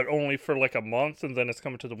 but only for like a month, and then it's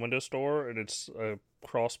coming to the Windows Store, and it's a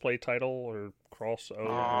cross-play title or cross-owned or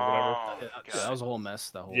whatever. Oh, Yeah, God. that was a whole mess.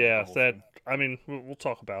 That whole Yeah, the whole that thing. I mean, we'll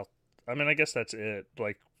talk about. I mean, I guess that's it.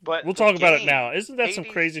 Like, But we'll the talk about it game, now. Isn't that some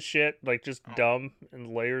Hades- crazy shit? Like, just Oh. dumb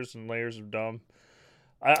and layers of dumb.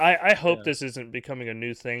 I hope Yeah. this isn't becoming a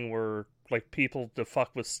new thing where like people to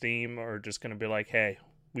fuck with Steam are just gonna be like, hey,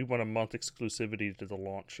 we want a month exclusivity to the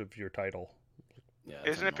launch of your title. Yeah, it's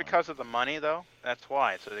Isn't it annoying. because of the money though? That's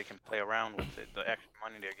why, so they can play around with it. The extra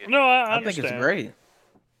money they're getting. No, I I think understand. it's great.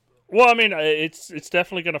 Well, I mean, it's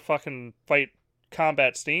definitely gonna fucking fight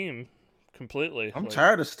combat Steam completely. I'm Like,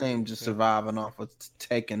 tired of Steam just surviving off of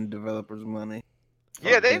taking developers' money.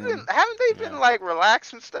 Yeah, Fuck they've them. haven't they been Yeah. like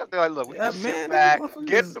relaxed and stuff? They're like, look, we Yeah, can man, sit them back, motherfuckers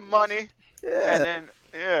get is- the money, Yeah, and then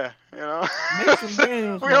make some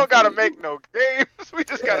games. we don't gotta motherfucker. make no games. We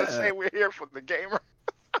just gotta Yeah. say we're here for the gamer.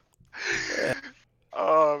 Yeah.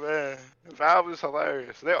 Oh man, Valve is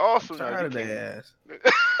hilarious. They're I'm awesome. though. tired You of can't- their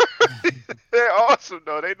ass. They're awesome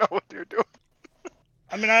though. They know what they're doing.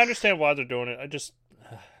 I mean, I understand why they're doing it. I just,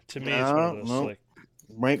 to me, it's one of those No. like,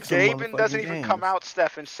 Make some Gaben doesn't motherfucking even games. come out,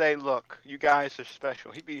 Steph, and say, "Look, you guys are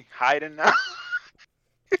special." He be hiding now.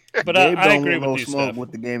 but Gabe I don't agree want no with you, smoke Steph.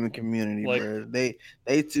 with the gaming community, Like- bro.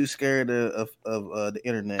 They too scared of the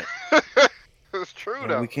internet. It's true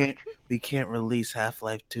And though. we can't release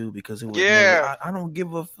Half-Life 2 because it was Yeah. I don't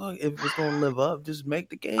give a fuck if it's gonna live up. Just make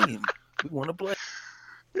the game. We want to play.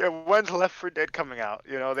 Yeah, when's Left 4 Dead coming out?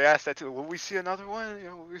 You know, they asked that too. Will we see another one? You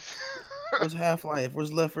know, will we see... Where's Half-Life?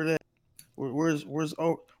 Where's Left 4 Dead? Where's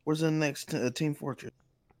the next Team Fortress?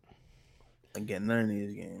 I'm getting none of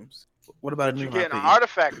these games. What about a new You're getting IP? an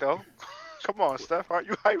artifact though. Come on, Steph. Aren't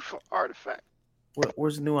you hyped for artifact?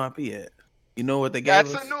 Where's the new IP at? You know what they gave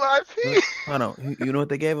That's us? a new IP. Hold on. You know what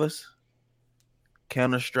they gave us?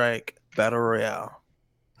 Counter-Strike Battle Royale.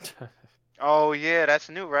 Oh yeah, that's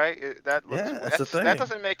new, right? That looks. Yeah, that's the that thing.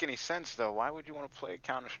 doesn't make any sense though. Why would you want to play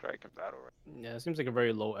Counter Strike and Battle Royale? Yeah, it seems like a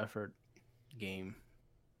very low effort game.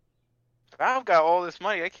 Valve got all this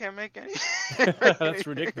money. They can't make any. That's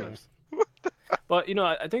ridiculous. But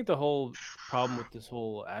I think the whole problem with this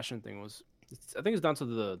whole Ashen thing was, I think it's down to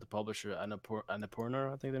the publisher,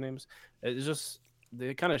 Annapurna, I think their names. It's just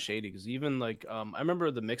they're kind of shady because even like I remember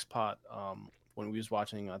the Mixpot when we was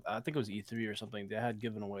watching, I think it was E3 or something. They had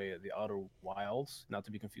given away the Outer Wilds, not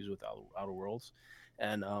to be confused with Outer Worlds,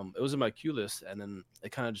 and it was in my queue list, and then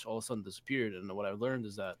it kind of just all of a sudden disappeared. And what I learned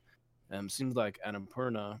is that And it seems like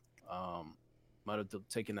Annapurna might have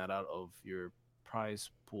taken that out of your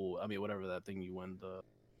prize pool. I mean, whatever that thing you won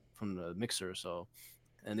from the mixer. So,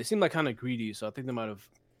 and they seem like kind of greedy. So I think they might have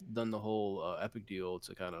done the whole Epic deal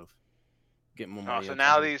to kind of get more money. So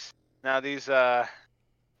now these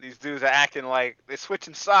dudes are acting like they're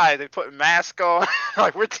switching sides. They putting masks on,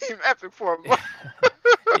 like we're Team Epic for a month.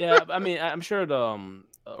 Yeah, I mean, I'm sure the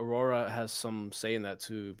Aurora has some say in that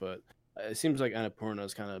too, but it seems like Annapurna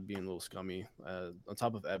is kind of being a little scummy. On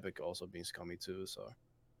top of Epic also being scummy too, so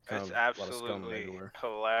It's absolutely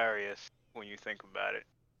hilarious when you think about it.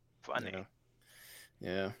 Funny.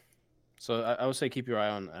 Yeah. So I would say keep your eye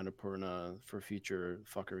on Annapurna for future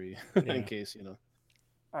fuckery in case, you know.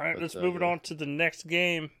 All right, let's move it on to the next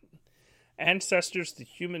game. Ancestors: The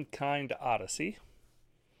Humankind Odyssey.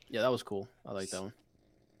 Yeah, that was cool. I like that one.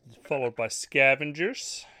 Followed by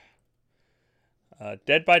Scavengers.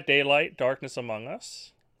 Dead by Daylight: Darkness Among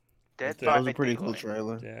Us. That was a pretty cool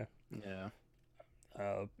trailer. Yeah.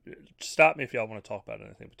 Stop me if y'all want to talk about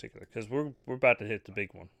anything in particular, because we're about to hit the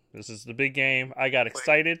big one. This is the big game. I got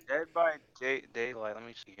excited. Dead by Daylight. Let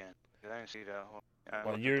me see again. I didn't see that.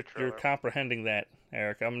 Well, you're comprehending that,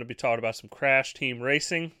 Eric. I'm going to be talking about some Crash Team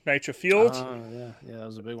Racing, Nitro Fueled. Yeah, that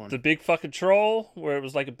was a big one. The big fucking troll, where it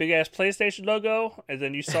was like a big ass PlayStation logo, and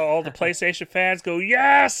then you saw all the PlayStation fans go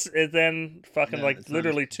yes, and then fucking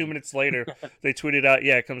literally 2 minutes later, they tweeted out,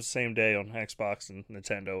 "Yeah, it comes the same day on Xbox and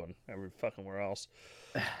Nintendo and every fucking where else."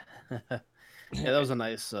 Yeah, that was a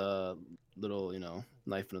nice little,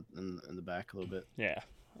 knife in the back a little bit. Yeah.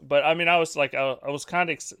 But I mean, I was like, I was kind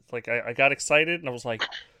of like, I got excited, and I was like,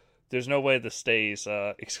 "There's no way this stays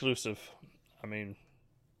exclusive." I mean,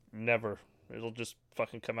 never. It'll just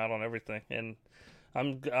fucking come out on everything. And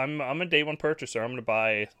I'm a day one purchaser. I'm gonna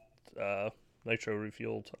buy Nitro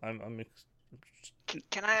Refueled.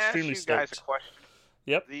 Can I ask you guys a question?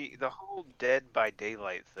 Yep. The whole Dead by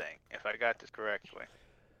Daylight thing, if I got this correctly,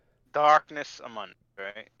 Darkness Among Us,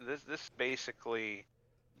 right? This basically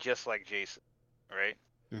just like Jason, right?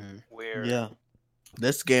 Mm-hmm. Where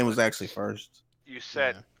this game was actually first. You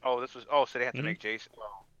said, so they had to make Jason.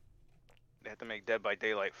 Well, they had to make Dead by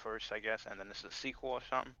Daylight first, I guess, and then this is a sequel or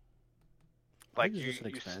something. Like it's just an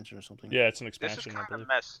expansion or something. Yeah, it's an expansion. This is kind of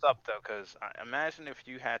messed up though, because imagine if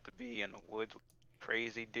you had to be in the woods, with a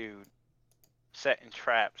crazy dude, setting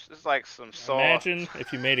traps. It's like some Saw. Imagine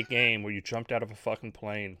if you made a game where you jumped out of a fucking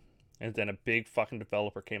plane, and then a big fucking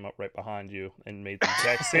developer came up right behind you and made the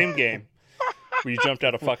exact same game. Where you jumped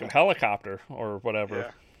out a fucking helicopter or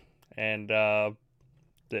whatever, and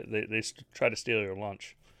they try to steal your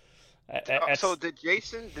lunch. So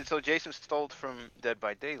Jason stole from Dead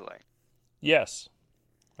by Daylight? Yes,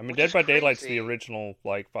 I mean Dead by Daylight's the original.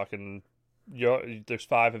 Like fucking, there's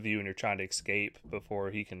 5 of you and you're trying to escape before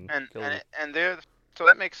he can kill you. And so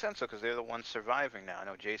that makes sense because they're the ones surviving now. I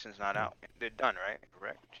know Jason's not out. They're done, right?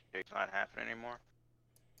 Correct. Jason's not happening anymore.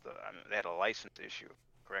 They had a license issue,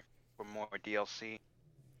 correct? For more DLC.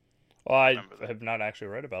 Well, I have not actually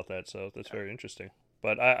read about that, so that's very interesting.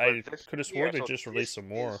 But I could have swore they just released some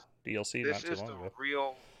more DLC not too long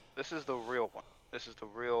ago. This is the real one. This is the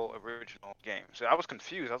real original game. So I was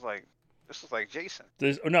confused. I was like, this is like Jason.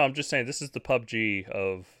 No, I'm just saying this is the PUBG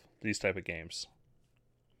of these type of games.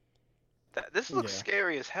 This looks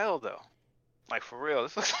scary as hell, though. Like, for real.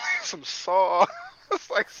 This looks like some Saw. It's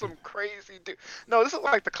like some crazy dude. No, this is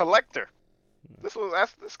like the Collector. This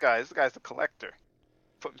guy. This guy's the Collector,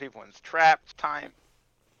 putting people in traps,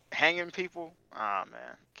 hanging people. Ah,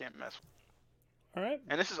 man, can't mess with. All right.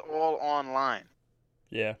 And this is all online.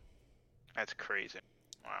 Yeah. That's crazy.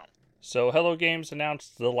 Wow. So Hello Games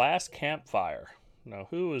announced The Last Campfire. Now,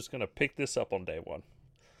 who is gonna pick this up on day one?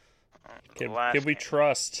 Can we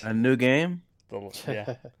trust a new game?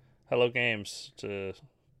 Hello Games to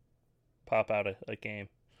pop out a game.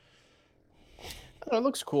 It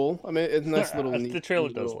looks cool. I mean, it's a nice little. The trailer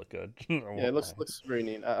does look good. Yeah, it looks very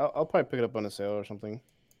neat. I'll probably pick it up on a sale or something.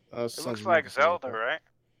 It looks like Zelda, right?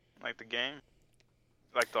 Like the game,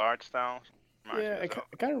 like the art style. Yeah, it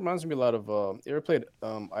kind of reminds me a lot of. You ever played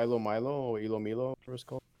Ilo Milo or Ilo Milo, whatever it's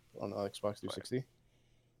called, on Xbox 360? It's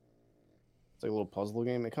like a little puzzle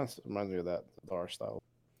game. It kind of reminds me of that, the art style.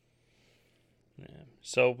 Yeah.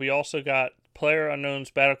 So we also got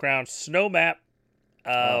PlayerUnknown's Battlegrounds Snow Map.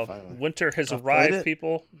 Winter has arrived,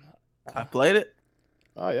 people. I played it.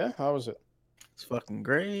 Oh yeah, how was it? It's fucking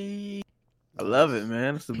great. I love it,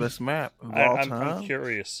 man. It's the best map of all time. I'm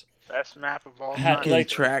curious. Best map of all time. You can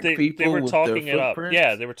track people. They were talking it up.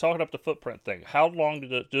 Yeah, they were talking up the footprint thing. How long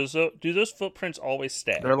do those footprints always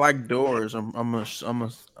stay? They're like doors. They're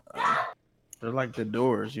like the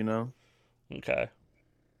doors, you know. Okay.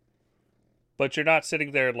 But you're not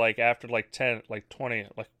sitting there like after like 10, like 20,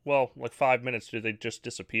 like 5 minutes. Do they just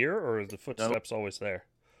disappear, or are the footsteps always there?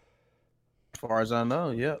 As far as I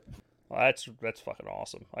know, yep. Well, that's fucking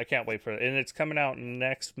awesome. I can't wait for it. And it's coming out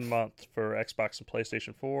next month for Xbox and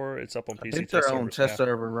PlayStation 4. It's up on I PC think test they're on servers test now.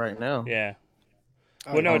 server right now. Yeah.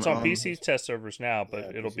 Oh, Well, no, yeah. it's on On- PC test servers now, but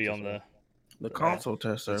Yeah, it'll PC be test on the console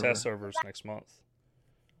test the server. test servers next month.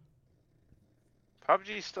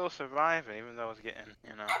 PUBG's still surviving, even though it's getting,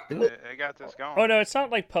 they got this going. Oh no, it's not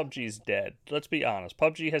like PUBG's dead. Let's be honest.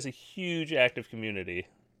 PUBG has a huge active community.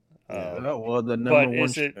 Well, the number but one.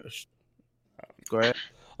 is it? Go ahead.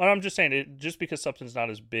 Oh, I'm just saying it. Just because something's not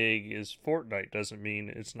as big as Fortnite doesn't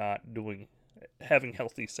mean it's not having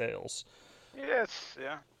healthy sales. Yes,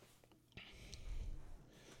 yeah.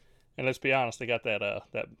 And let's be honest, they got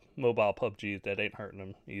that mobile PUBG that ain't hurting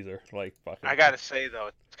them either. Like fucking. I gotta say though,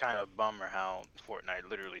 it's kind of a bummer how Fortnite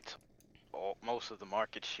literally took most of the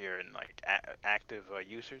market share and like active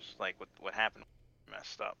users. Like what happened,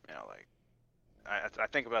 messed up. Like I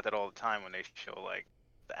think about that all the time when they show like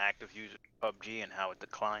the active users of PUBG and how it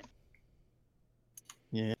declined.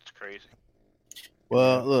 Yeah, it's crazy.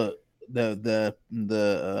 Well, look, the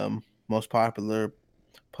most popular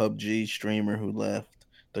PUBG streamer who left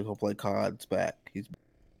to go play COD's back. He's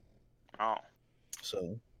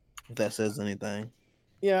so if that says anything.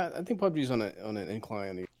 Yeah, I think PUBG's on an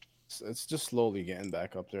incline. It's just slowly getting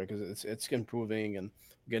back up there because it's improving and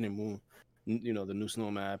getting more, the new snow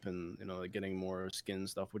map and getting more skin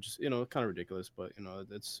stuff, which is kind of ridiculous, but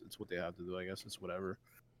it's what they have to do. I guess it's whatever.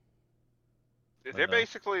 They're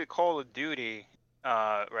basically Call of Duty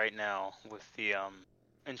right now with the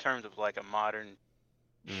in terms of like a modern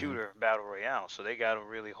shooter battle royale, so they got to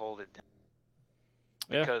really hold it down.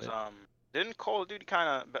 Because didn't Call of Duty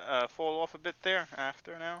kind of fall off a bit there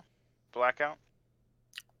after now Blackout?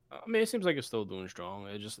 I mean, it seems like it's still doing strong.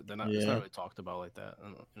 It's not really talked about like that.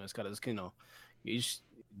 It's got each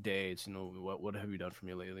day it's what have you done for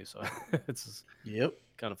me lately? So it's just,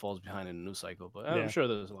 kind of falls behind in the news cycle. But I'm sure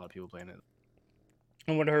there's a lot of people playing it.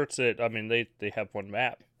 And what hurts it? I mean, they have one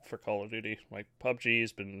map for Call of Duty. Like PUBG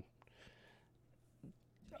has been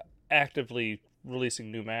actively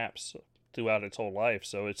releasing new maps throughout its whole life,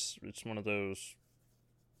 so it's one of those.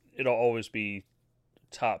 It'll always be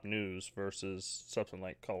top news versus something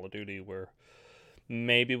like Call of Duty, where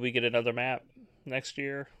maybe we get another map next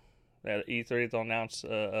year. At E3 they'll announce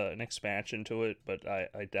an expansion to it, but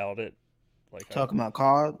I doubt it. Like talking about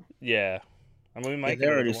COD. Yeah. I mean, we might they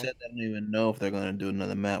already said they don't even know if they're going to do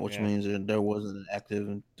another map, which means that there wasn't an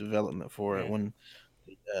active development for it when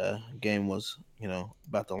the game was,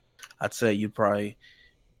 about to. I'd say you'd probably,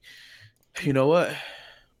 you know what?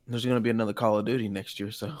 There's going to be another Call of Duty next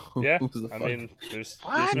year, so yeah. I mean, there's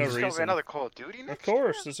no There's reason. Gonna be another Call of Duty next year? Of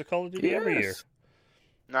course, year? There's a Call of Duty every year.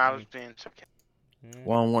 No, I was being okay.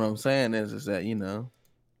 Well, what I'm saying is that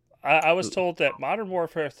I was told that Modern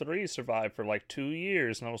Warfare 3 survived for like 2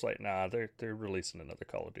 years, and I was like, nah, they're releasing another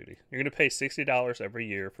Call of Duty. You're gonna pay $60 every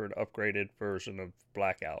year for an upgraded version of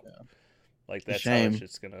Blackout. Yeah. Like that's how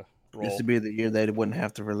it's gonna roll. This would be the year they wouldn't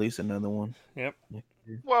have to release another one. Yep.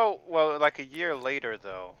 Well, like a year later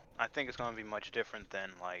though, I think it's gonna be much different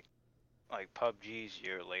than like PUBG's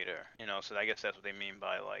year later. So I guess that's what they mean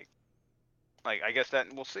by like I guess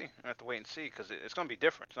that we'll see. I have to wait and see because it's gonna be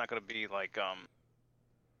different. It's not gonna be like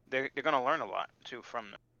They're gonna learn a lot too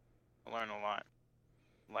from them. Learn a lot.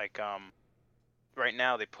 Like right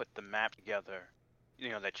now they put the map together,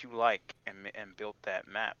 that you like and built that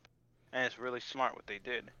map, and it's really smart what they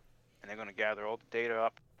did. And they're gonna gather all the data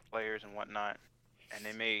up, players and whatnot, and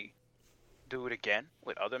they may do it again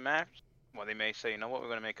with other maps. Well, they may say, you know what, we're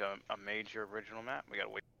gonna make a major original map. We gotta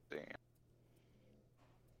wait to see.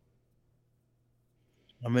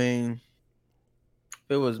 I mean, if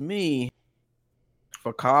it was me.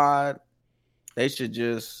 For COD, they should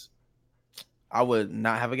I would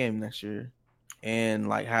not have a game next year, and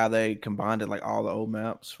like how they combined it, like all the old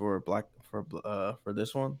maps for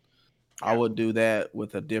this one, I would do that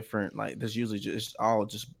with a different there's usually just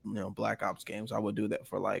Black Ops games. I would do that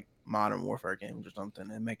for like Modern Warfare games or something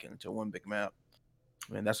and make it into one big map.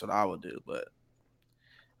 I mean, that's what I would do, but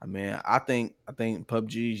I mean, I think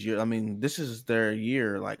PUBG's year. I mean, this is their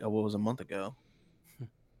year. Like, what was a month ago?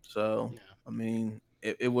 So I mean.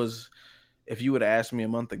 It was, if you would have asked me a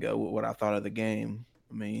month ago what I thought of the game,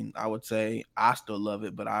 I mean, I would say I still love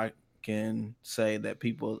it, but I can say that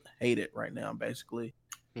people hate it right now, basically.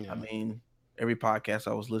 Yeah. I mean, every podcast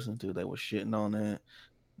I was listening to, they were shitting on it.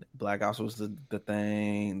 Black Ops was the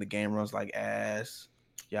thing. The game runs like ass,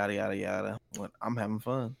 yada, yada, yada. But I'm having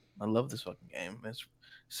fun. I love this fucking game. It's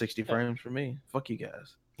 60 frames for me. Fuck you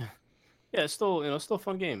guys. Yeah, it's still it's still a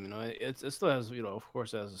fun game. It still has of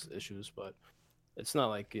course it has issues, but it's not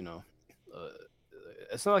like uh,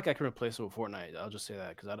 it's not like I can replace it with Fortnite. I'll just say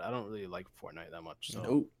that because I don't really like Fortnite that much. So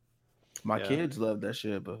Nope. My yeah, kids love that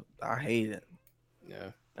shit, but I hate it. yeah,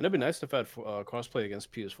 and it'd be nice if I had crossplay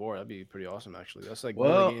against PS4. That'd be pretty awesome, actually. That's like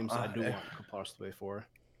one of the Well, games I do want crossplay for.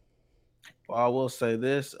 well, I will say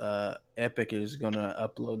this: Epic is gonna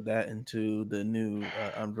upload that into the new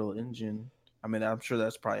Unreal Engine. I mean, I'm sure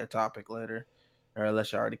that's probably a topic later, or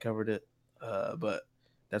unless you already covered it. But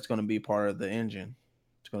that's gonna be part of the engine.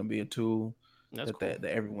 It's gonna be a tool That's that cool.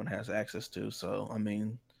 that everyone has access to. So, I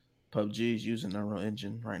mean, PUBG is using Unreal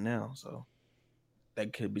Engine right now, so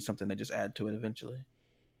that could be something they just add to it eventually.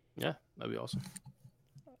 Yeah, that'd be awesome.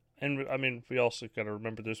 And I mean, we also got to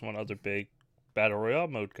remember there's one other big battle royale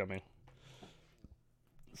mode coming.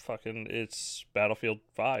 Fucking, it's Battlefield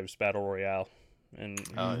 5's battle royale, and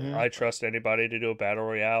Oh yeah. I trust anybody to do a battle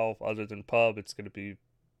royale other than pub. It's gonna be,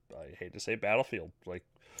 I hate to say, Battlefield. Like,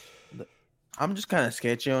 I'm just kind of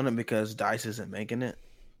sketchy on it because Dice isn't making it.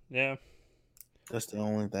 yeah. That's the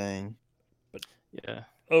only thing. Yeah.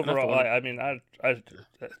 Overall, I mean,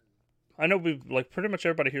 I know we've like pretty much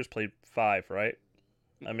everybody here's played 5, right?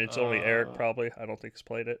 I mean, it's only Eric probably. I don't think he's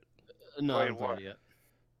played it. No, I Wait, haven't played what? it yet.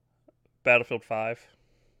 Battlefield 5.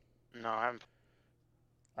 No, I'm.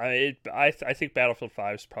 I think Battlefield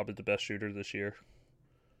 5 is probably the best shooter this year.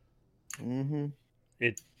 Mm-hmm.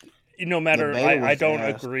 No matter, beta was I don't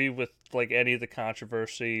ass. agree with like any of the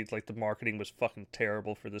controversy. Like the marketing was fucking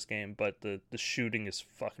terrible for this game, but the shooting is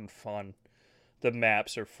fucking fun. The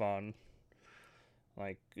maps are fun.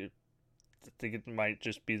 Like, I think it might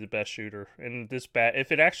just be the best shooter. And this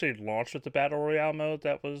if it actually launched with the battle royale mode,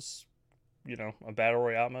 that was, a battle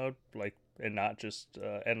royale mode, like, and not just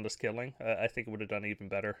endless killing, I think it would have done even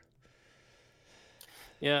better.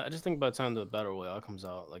 Yeah, I just think by the time the battle royale comes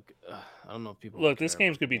out, like I don't know if people. Look, care this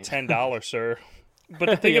game's about gonna be the $10, sir. But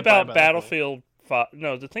the thing Yeah, buy it about by that point. Battlefield,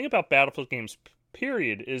 no, the thing about Battlefield games,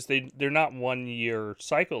 period, is they're not 1 year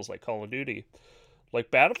cycles like Call of Duty.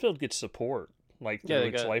 Like Battlefield gets support, like Yeah,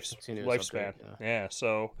 through they its got continuous lifespan. upgrade, yeah. Yeah,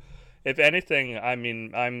 so if anything, I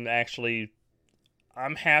mean, I'm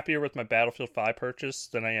happier with my Battlefield 5 purchase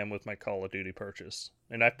than I am with my Call of Duty purchase,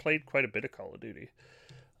 and I've played quite a bit of Call of Duty.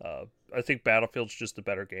 I think Battlefield's just a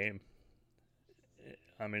better game.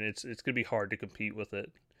 I mean, it's gonna be hard to compete with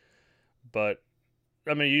it, but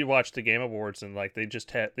I mean, you watch the Game Awards and like they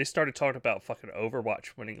started talking about fucking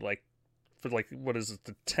Overwatch winning like for like what is it,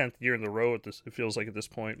 the 10th year in the row at this, it feels like at this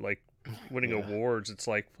point, like winning awards. It's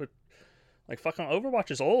like what, like fucking Overwatch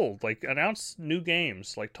is old. Like announce new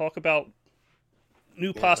games, like talk about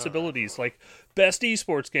new possibilities, like best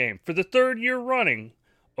esports game for the 3rd year running,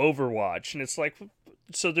 Overwatch. And it's like,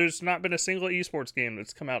 so there's not been a single esports game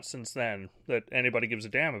that's come out since then that anybody gives a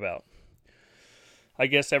damn about. I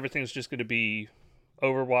guess everything's just going to be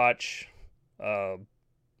Overwatch. I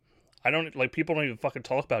don't like, people don't even fucking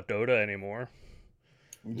talk about Dota anymore.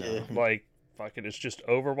 Yeah. Like fucking, it's just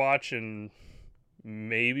Overwatch and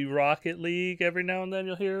maybe Rocket League. Every now and then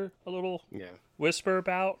you'll hear a little whisper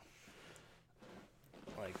about.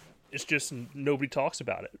 Like, it's just nobody talks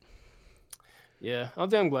about it. Yeah, one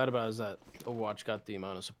thing I'm glad about is that Overwatch got the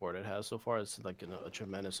amount of support it has so far. It's like a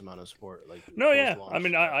tremendous amount of support. Like No, yeah, post-launch. I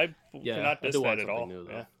mean, I cannot diss do that want at all. something new,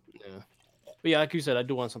 though. Yeah. But yeah, like you said, I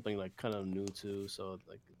do want something like kind of new too. So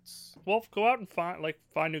like it's Well, go out and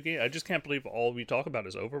find new games. I just can't believe all we talk about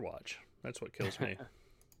is Overwatch. That's what kills me.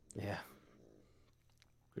 yeah,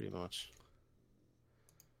 pretty much.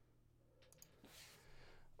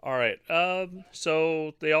 All right.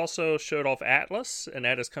 So they also showed off Atlas, and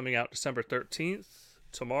that is coming out December 13th,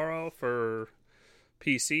 tomorrow, for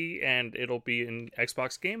PC, and it'll be in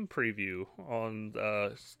Xbox Game Preview on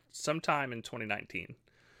sometime in 2019.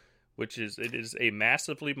 It is a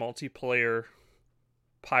massively multiplayer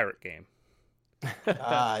pirate game.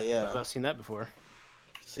 Yeah. I've seen that before.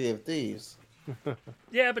 Sea of Thieves.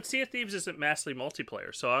 Yeah, but Sea of Thieves isn't massively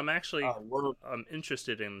multiplayer, so I'm actually World. I'm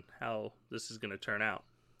interested in how this is going to turn out.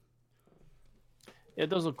 Yeah, it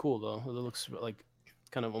does look cool though. It looks like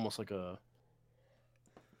kind of almost like a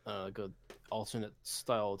alternate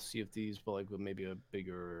style Sea of Thieves, but like with maybe a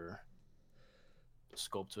bigger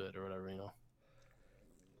scope to it or whatever, you know.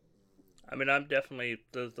 I mean, I'm definitely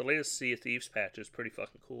the latest Sea of Thieves patch is pretty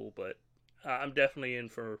fucking cool, but I'm definitely in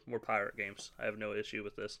for more pirate games. I have no issue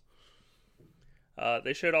with this.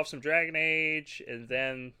 They showed off some Dragon Age and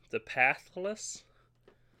then the Pathless.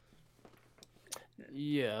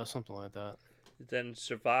 Yeah, something like that. Then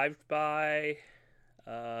Survived by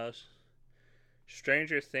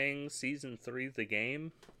Stranger Things Season 3, the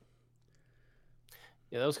game.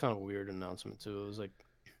 Yeah, that was kind of a weird announcement too. It was like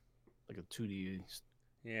like a 2D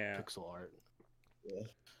Yeah. pixel art. Yeah.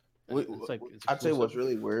 It's like it's I'll tell you what's exclusive.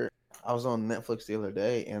 really weird. I was on Netflix the other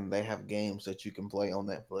day, and they have games that you can play on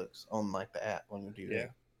Netflix on like the app on your TV. Yeah.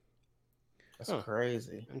 That's Huh.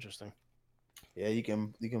 crazy. Interesting. Yeah, you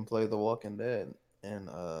can play The Walking Dead, and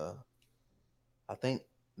I think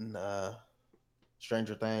uh,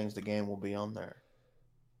 Stranger Things, the game will be on there.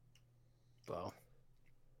 Wow.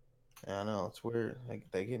 Yeah, I know it's weird. Like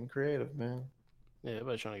they getting creative, man. Yeah,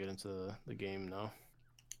 everybody's trying to get into the game now.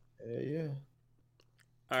 Yeah.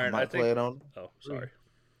 All I right, I might think. play it on. Oh, sorry.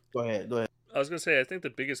 Go ahead. Go ahead. I was gonna say I think the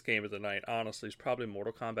biggest game of the night, honestly, is probably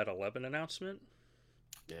Mortal Kombat 11 announcement.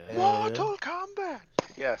 Yeah. Mortal Kombat.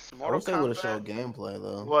 Yes, I Mortal wish they would have Kombat showed gameplay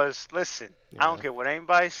though. was. Listen, I don't Yeah. care what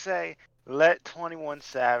anybody say. Let 21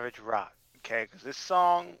 Savage rock, okay? Because this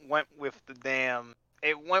song went with the damn.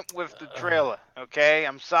 It went with the trailer, okay?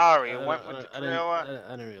 I'm sorry, it went with the trailer.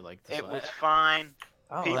 I didn't really like this It one. was fine.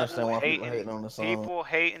 I don't People understand why people hating, hating on the song. people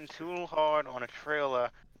hating too hard on a trailer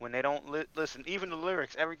when they don't listen. Even the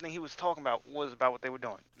lyrics, everything he was talking about was about what they were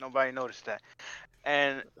doing. Nobody noticed that,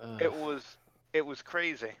 and it was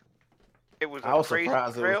crazy. It was a I was crazy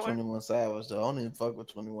surprised it was trailer. 21 Savage though. I don't even fuck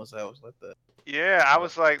with 21 Savage like that. Yeah, I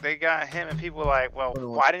was like, they got him, and people were like, well,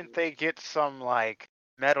 21. why didn't they get some like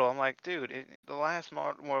metal? I'm like, dude, the last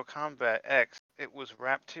Mortal Kombat X, it was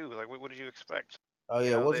rap too. Like, what did you expect? Oh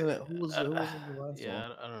You yeah, know, wasn't it? Who was in the last yeah,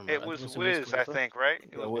 one? I don't remember. it I think was it was Wiz, I think, right? It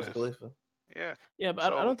Yeah, was Wiz Wiz. Khalifa. Yeah. Yeah, but I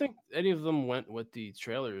So don't think any of them went with the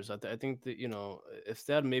trailers. I think that if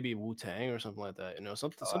they had maybe Wu Tang or something like that,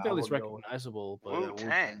 something I at least would go with recognizable. yeah, Wu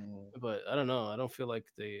Tang. But I don't know. I don't feel like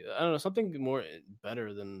I don't know, something more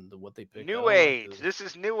better than what they picked. I New don't like Age. This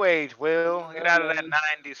is New Age, Will. Get Nah, out of that man.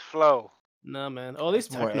 90s flow. Nah, man. Oh, at That's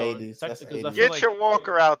least more techno. 80s. That's Because I 80s. feel Get like, your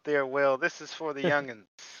walker out there, Will. This is for the youngins.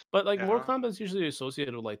 but like You Mortal know? Kombat's usually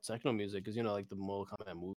associated with like techno music, because like the Mortal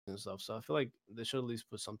Kombat movies and stuff. So I feel like they should at least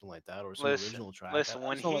put something like that or some Listen, original track. listen. I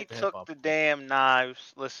When just don't he like the hip took hop. the damn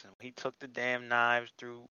knives,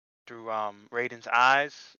 through Raiden's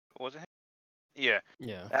eyes. Was it him? Yeah,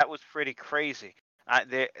 Yeah. that was pretty crazy.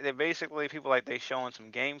 They're basically people like they showing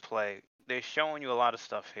some gameplay. They're showing you a lot of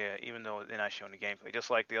stuff here, even though they're not showing the gameplay, just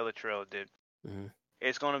like the other trailer did. hmm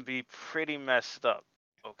It's gonna be pretty messed up.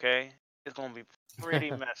 Okay, it's gonna be pretty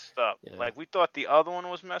messed up. Yeah. Like we thought the other one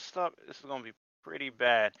was messed up. This is gonna be pretty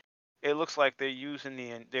bad. It looks like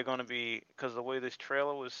they're gonna be, because the way this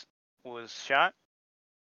trailer was shot,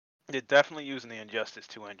 they're definitely using the Injustice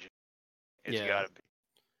 2 engine. It's Yeah. gotta be.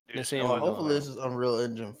 The There's same no Well, with other hopefully way. this is Unreal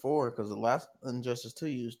Engine 4 because the last Injustice 2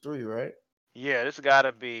 used 3, right? Yeah, this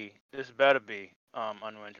better be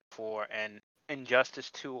Unreal Engine 4 and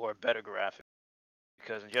Injustice 2 or better graphics,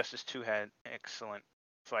 because Injustice 2 had excellent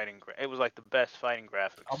fighting. It was like the best fighting I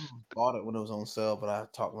graphics. bought it when it was on sale, but I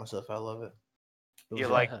talked myself out of it. It Yeah,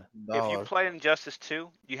 was like if you $1. played Injustice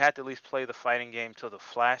 2, you had to at least play the fighting game till the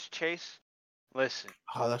Flash chase. Listen,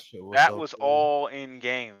 Oh, that shit was that so was cool. all in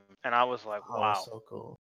game, and I was like, Oh, it was wow. so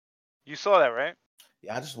cool. You saw that, right?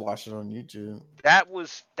 Yeah, I just watched it on YouTube. That's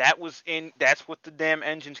what the damn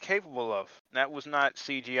engine's capable of. That was not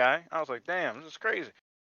CGI. I was like, damn, this is crazy.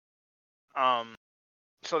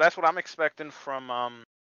 So that's what I'm expecting from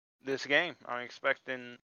this game. I'm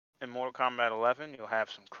expecting in Mortal Kombat 11, you'll have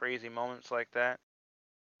some crazy moments like that.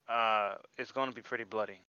 It's going to be pretty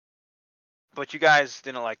bloody. But you guys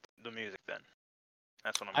didn't like the music then.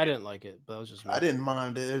 That's what I'm I getting. didn't like it, but that was just me. I didn't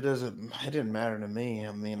mind it. It didn't matter to me.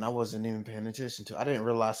 I mean, I wasn't even paying attention to it. I didn't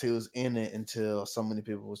realize he was in it until so many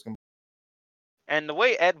people was And the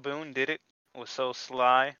way Ed Boon did it was so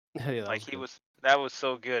sly. Yeah, that Like was good. that was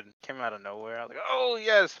so good. Came out of nowhere. I was like, oh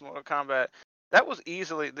yes, Mortal Kombat.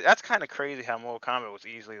 That's kind of crazy how Mortal Kombat was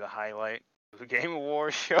easily the highlight of the Game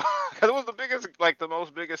Awards show, because it was the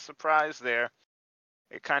most biggest surprise there.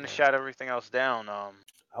 It kind of Yeah. shot everything else down.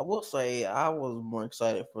 I will say I was more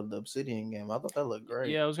excited for the Obsidian game. I thought that looked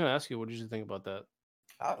great. Yeah, I was gonna ask you, what did you think about that?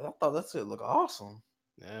 I thought that shit looked awesome.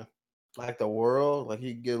 Yeah. Like the world, like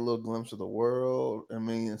you get a little glimpse of the world. I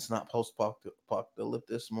mean, it's not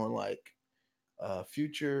post-apocalyptic. It's more like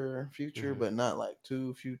future, Mhm. but not like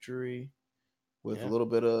too futury, with a Yeah. little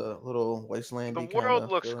The wastelandy kind world of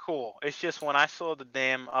looks feeling. cool. It's just when I saw the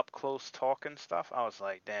damn up close talking stuff, I was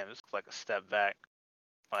like, damn, this looks like a step back.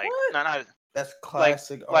 Like, What? not That's like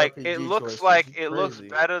classic like it RPG looks choices. You crazy.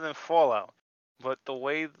 better than Fallout, but the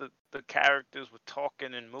way the characters were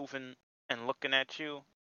talking and moving and looking at you,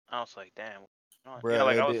 I was like, damn. Yeah, Bro,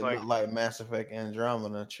 like I it was didn't like, look like Mass Effect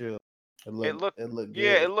Andromeda. Chill. It it looked looked, it looked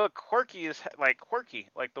yeah, it good. looked quirky like quirky,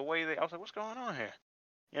 like the way they. I was like, what's going on here?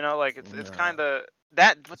 Like it's Nah, kind of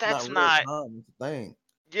that, but it's not that's real not. time. It's the thing.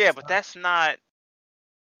 Yeah, It's but not. that's not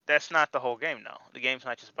that's not the whole game, though. The game's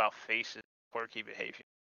not just about faces, quirky behavior.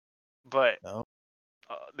 But No.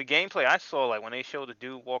 the gameplay I saw, like when they showed the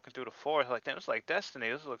dude walking through the forest, like that was like Destiny.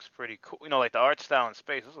 This looks pretty cool. You know, like the art style in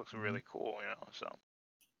space. This looks really cool. You know, so.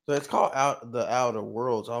 So it's called the Outer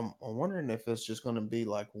Worlds. I'm wondering if it's just going to be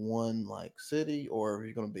like one like city, or if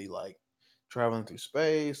you're going to be like traveling through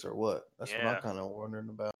space, or what. That's what I'm kind of wondering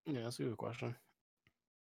about. Yeah, that's a good question.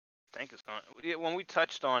 I think it's going. Yeah, when we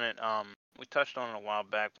touched on it, we touched on it a while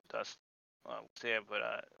back with us. Yeah, but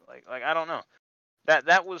like I don't know.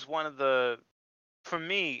 That was one of the. For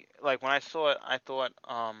me, like when I saw it, I thought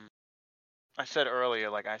I said earlier,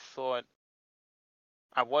 like I thought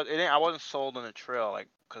I wasn't sold on the trail, like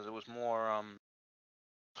because it was more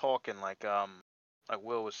talking like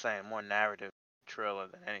Will was saying, more narrative trailer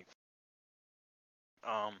than anything.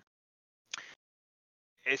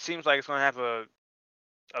 It seems like it's gonna have a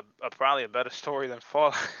probably a better story than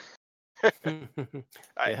Fallout.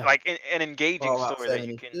 Yeah. Like an engaging Fallout story that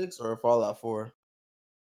you can. 76 or Fallout 4.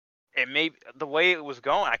 It may the way it was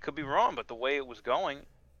going. I could be wrong, but the way it was going,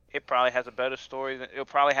 it probably has a better story than. It'll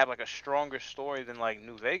probably have like a stronger story than like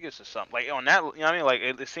New Vegas or something. Like on that, you know what I mean? Like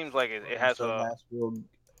it seems like it has So a. last real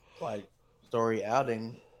like story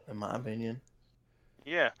outing, in my opinion.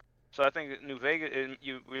 Yeah. So I think that New Vegas,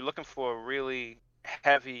 we're looking for a really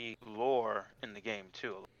heavy lore in the game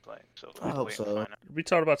too. It looks like. So I hope so. We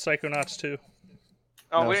talked about Psychonauts too.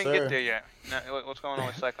 Oh, No, we didn't sir. get there yet. What's going on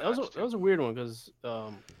with Psychonauts? That was a weird one because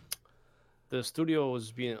the studio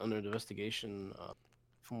was being under investigation.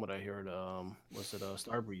 From what I heard, was it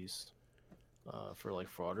Starbreeze for like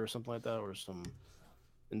fraud or something like that, or some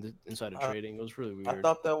insider trading? It was really weird. I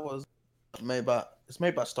thought that was made by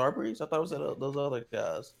Starbreeze. I thought it was those other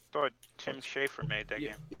guys. I thought Tim Schafer made that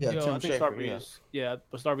game. Yeah, Yo, Tim I think Schafer. Starbreeze. Yeah,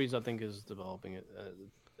 but Starbreeze I think is developing it.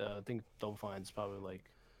 I think Double Fine's probably like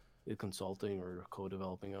consulting or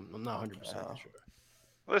co-developing. I'm not 100% sure.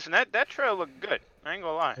 Listen, that trailer looked good. I ain't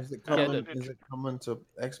gonna lie. Is it coming to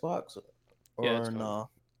Xbox or Yeah, it's no?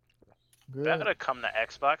 Good. That would come to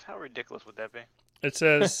Xbox. How ridiculous would that be? It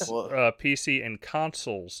says Well- PC and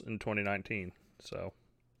consoles in 2019. So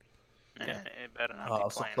Yeah. It better not be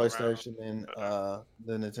So playing PlayStation and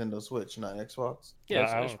the Nintendo Switch, not Xbox. Yeah,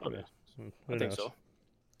 I it's don't- probably. who I think knows? so.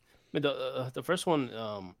 I mean, the first one,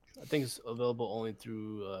 I think is available only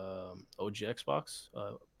through OG Xbox.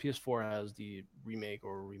 PS4 has the remake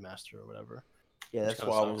or remaster or whatever. Yeah, Which that's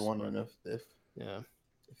kinda why I was sucks, wondering if Yeah,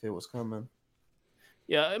 it was coming.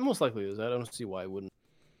 yeah, it most likely is. I don't see why it wouldn't.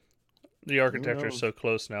 The architecture is knows? so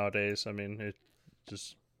close nowadays. I mean, it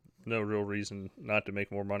just no real reason not to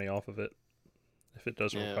make more money off of it if it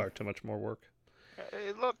doesn't require too much more work.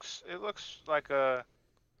 It looks like a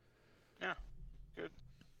good.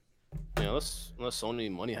 Yeah, unless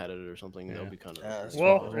Sony money had it or something, that Yeah. would be kind of. Yeah, that's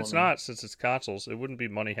Well, what I was it's wondering. not since it's consoles. It wouldn't be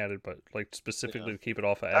money headed, but like specifically to keep it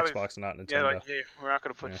off of That was- Xbox and not Nintendo. Yeah, like hey, we're not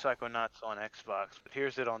gonna put Yeah. Psychonauts on Xbox, but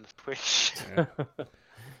here's it on the Switch. Yeah. yeah,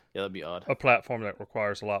 that'd be odd. A platform that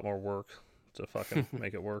requires a lot more work to fucking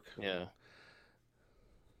make it work. Yeah.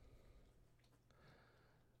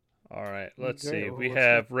 All right, let's Okay, see. well, We let's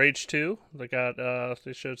have Rage 2. They got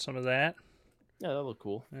they showed some of that. Yeah, that looked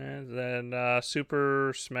cool. And then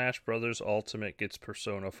Super Smash Brothers Ultimate gets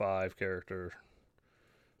Persona 5 character.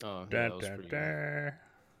 Oh, yeah, Dun, that was dun, pretty. dun.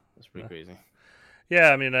 That's pretty crazy.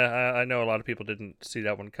 Yeah, I mean, I know a lot of people didn't see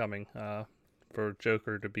that one coming for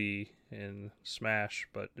Joker to be in Smash,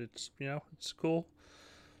 but it's it's cool.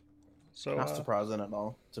 So Not surprising at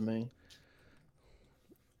all to me.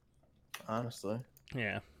 Honestly.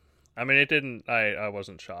 yeah, I mean, it didn't. I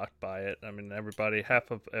wasn't shocked by it. I mean, half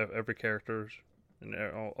of every character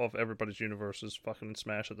of everybody's universe is fucking in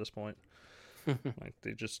Smash at this point. Like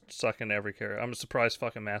they just suck in every character. I'm surprised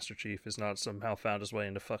fucking Master Chief has not somehow found his way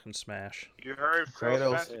into fucking Smash. You heard Phil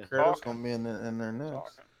Spencer Kratos talking. gonna be in there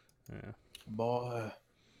next. Yeah. Boy.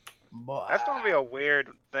 That's gonna be a weird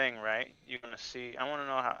thing, right? You're gonna see. I want to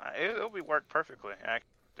know how it'll be work perfectly.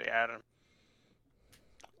 They add him.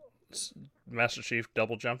 Master Chief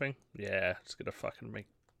double jumping. Yeah, it's gonna fucking make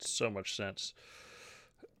so much sense.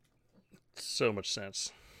 So much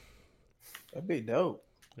sense. That'd be dope.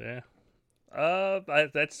 Yeah.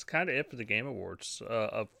 That's kind of it for the Game Awards.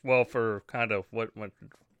 For kind of what went,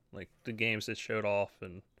 like the games that showed off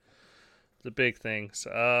and the big things.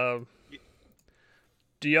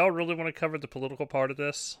 Do y'all really want to cover the political part of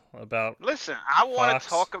this? Listen, I want Fox? to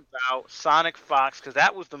talk about Sonic Fox because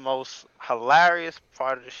that was the most hilarious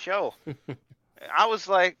part of the show. I was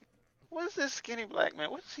like, "What is this skinny black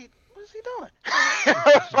man? What is he doing?"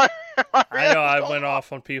 I know I went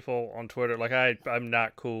off on people on Twitter. Like I'm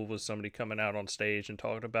not cool with somebody coming out on stage and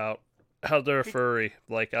talking about how they're furry.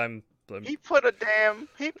 Like I'm He put a damn.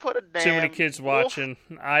 Too many kids wolf. watching.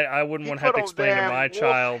 I wouldn't He want to have put to a explain to damn my wolf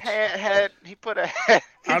child. head. He put a head.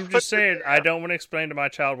 I'm just saying, I don't want to explain to my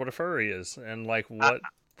child what a furry is and like what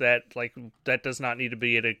that does not need to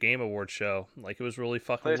be at a Game Award show. Like it was really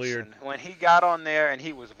fucking weird. Listen, when he got on there and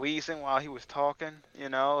he was wheezing while he was talking,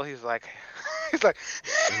 he's like, he's like,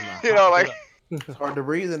 like It's hard to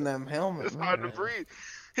breathe in them helmet. it's hard to breathe.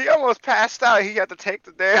 He almost passed out. He had to take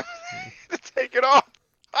the damn to take it off.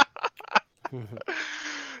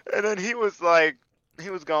 And then he was like,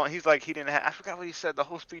 he's like, he didn't have, I forgot what he said. The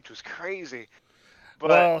whole speech was crazy. But,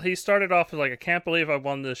 well, he started off with like, I can't believe I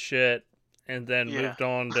won this shit. And then moved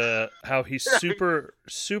on to how he's super,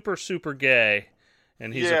 super, super gay.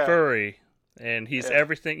 And he's a furry. And he's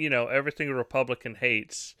everything, everything a Republican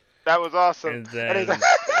hates. That was awesome. And then he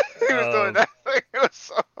was doing that. It was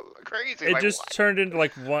so crazy. It just turned into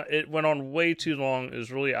like one. It went on way too long. It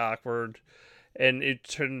was really awkward, and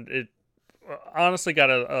it honestly got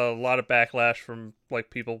a lot of backlash from like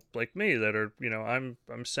people like me that are I'm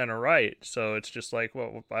center right, so it's just like,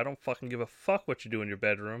 well, I don't fucking give a fuck what you do in your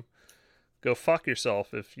bedroom. Go fuck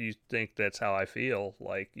yourself if you think that's how I feel.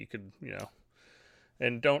 Like you could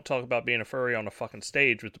and don't talk about being a furry on a fucking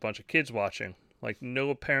stage with a bunch of kids watching. Like,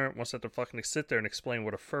 no parent wants to have to fucking sit there and explain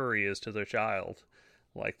what a furry is to their child.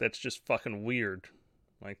 Like, that's just fucking weird.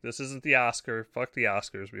 Like, this isn't the Oscar. Fuck the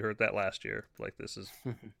Oscars. We heard that last year. Like, this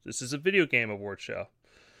is a video game award show.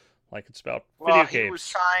 Like, it's about video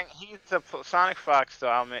games. He's a Sonic Fox, though,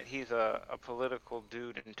 I'll admit, he's a political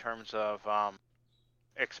dude in terms of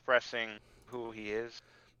expressing who he is.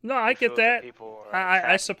 No, I get that.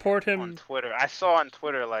 I support him. On Twitter. I saw on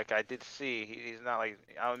Twitter, like, I did see, he's not like,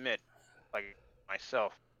 I'll admit, like,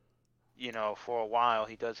 myself, for a while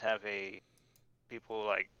he does have people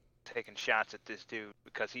like taking shots at this dude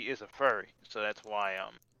because he is a furry, so that's why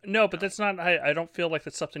no, but that's not. I don't feel like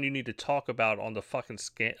that's something you need to talk about on the fucking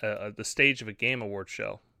the stage of a Game Award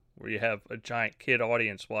show where you have a giant kid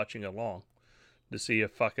audience watching along to see a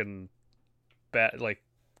fucking like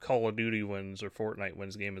Call of Duty wins or Fortnite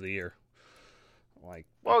wins Game of the Year. Like,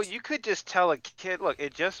 well, you could just tell a kid, look,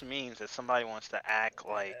 it just means that somebody wants to act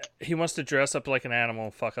like... He wants to dress up like an animal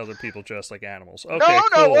and fuck other people dressed like animals. Okay, no,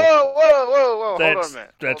 cool. Whoa, hold on a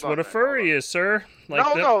minute. That's what a furry is, sir.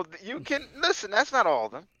 Like no, you can... Listen, that's not all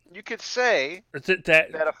of them. You could say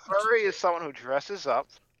that a furry is someone who dresses up...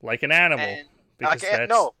 Like an animal.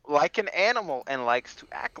 Like an animal and likes to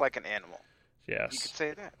act like an animal. Yes. You could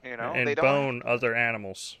say that, And they bone other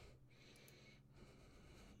animals.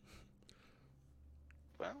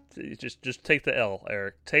 Well, just take the L,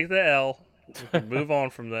 Eric. Take the L. Move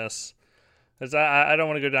on from this. Because I don't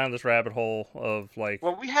want to go down this rabbit hole of like.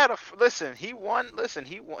 Well, we had He won.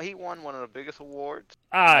 He won one of the biggest awards.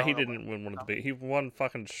 He didn't win one of the big. He won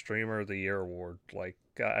fucking Streamer of the Year award. Like,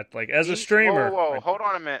 God, like as a streamer. Whoa, hold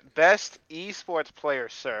on a minute. Best esports player,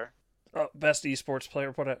 sir. Best esports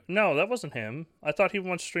player. What? No, that wasn't him. I thought he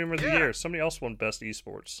won Streamer of the Year. Somebody else won Best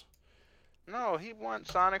Esports. No, he won.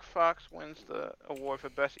 Sonic Fox wins the award for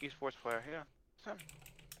best esports player. Yeah,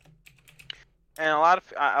 and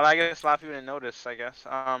I guess a lot of people didn't notice. I guess,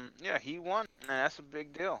 he won, and that's a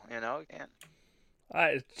big deal.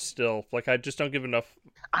 I still I just don't give enough.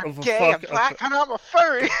 I'm gay. I'm black, and I'm a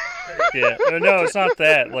furry. Yeah, no, it's not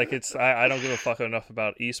that. Like, it's I don't give a fuck enough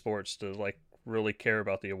about esports to like really care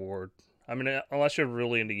about the award. I mean, unless you're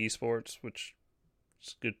really into esports, which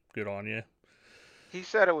is good on you. He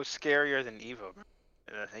said it was scarier than Evo.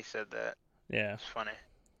 He said that. Yeah. It's funny.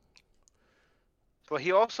 Well,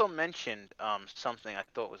 he also mentioned something I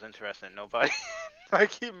thought was interesting. Nobody...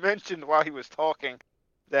 like, he mentioned while he was talking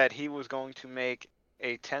that he was going to make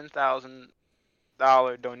a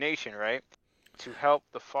 $10,000 donation, right? To help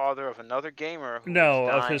the father of anher gamer of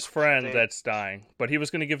his friend that's dying. But he was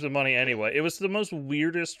going to give the money anyway. It was the most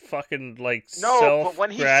weirdest fucking, like,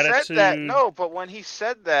 self-gratitude. But when he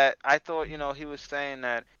said that, I thought, he was saying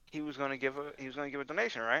that he was going to give a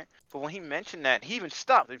donation, right? But when he mentioned that, he even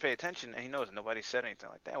stopped to pay attention, and he knows nobody said anything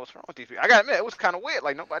like that. What's wrong with these people? I gotta admit, it was kind of weird.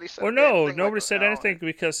 Like, nobody said anything. Well, nobody said anything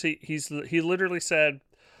because he literally said,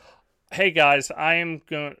 hey, guys,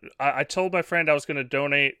 I told my friend I was going to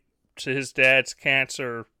donate to his dad's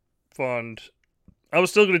cancer fund. I was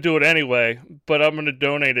still going to do it anyway, but I'm going to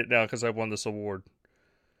donate it now because I won this award.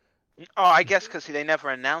 Oh, I guess because they never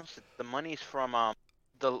announced it. The money's from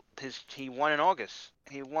he won in August.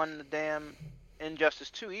 He won the damn Injustice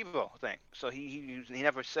 2 Evo thing. So he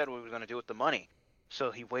never said what he was going to do with the money. So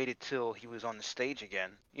he waited till he was on the stage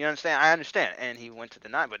again. You understand? I understand. And he went to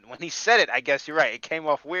deny. But when he said it, I guess you're right. It came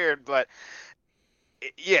off weird, but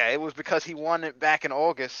it was because he won it back in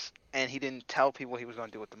August, and he didn't tell people what he was going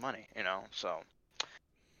to do with the money, so.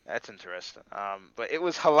 That's interesting. But it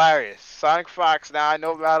was hilarious. Sonic Fox. Now I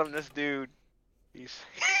know about him. This dude, he's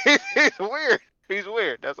he's weird. He's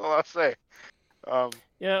weird. That's all I'll say.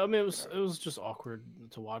 Yeah, I mean, it was just awkward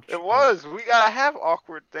to watch. It was. We gotta have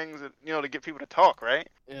awkward things, that, to get people to talk, right?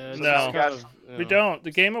 Yeah, No, we don't.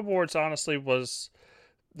 The Game Awards, honestly,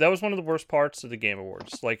 that was one of the worst parts of the Game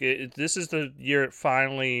Awards. Like, this is the year it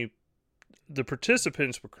finally, the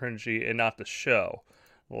participants were cringy and not the show.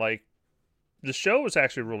 Like, the show was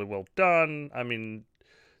actually really well done. I mean,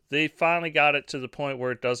 they finally got it to the point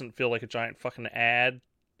where it doesn't feel like a giant fucking ad.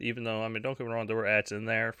 Even though, I mean, don't get me wrong, there were ads in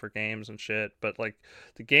there for games and shit. But, like,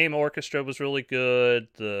 the game orchestra was really good.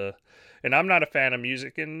 And I'm not a fan of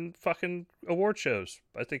music in fucking award shows.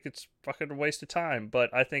 I think it's fucking a waste of time.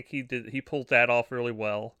 But I think he pulled that off really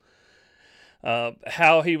well.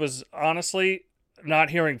 How he was, honestly, not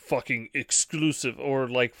hearing fucking exclusive or,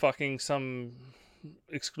 like, fucking some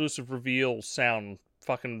exclusive reveal sound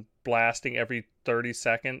fucking blasting every 30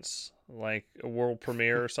 seconds. Like a world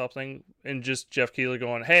premiere or something, and just Jeff Keighley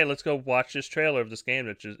going, "Hey, let's go watch this trailer of this game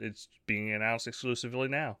that it's being announced exclusively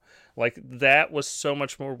now." Like, that was so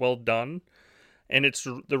much more well done, and it's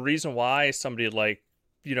the reason why somebody like,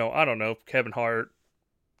 I don't know, Kevin Hart,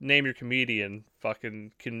 name your comedian,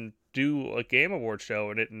 fucking can do a Game Award show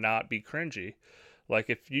and it not be cringy. Like,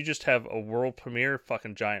 if you just have a world premiere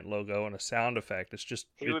fucking giant logo and a sound effect, it's just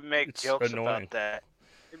he would make it's jokes annoying. about that.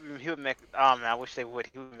 He would make. Oh man, I wish they would.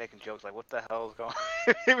 He would be making jokes like, "What the hell is going?"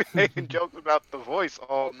 on? He would be making jokes about the voice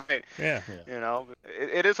all night. Yeah.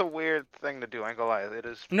 It is a weird thing to do. I ain't gonna lie. It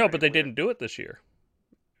is. No, but they weird. didn't do it this year.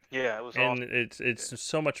 Yeah, it was. And awesome. it's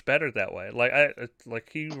so much better that way. Like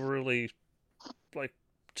he really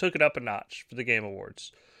took it up a notch for the Game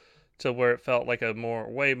Awards to where it felt like a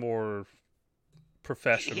way more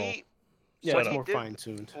professional. Yeah, it's setup. more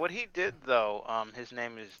fine-tuned. What he did though, his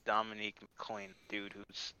name is Dominique McLean, dude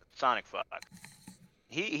who's Sonic Fox.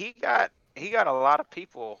 He got a lot of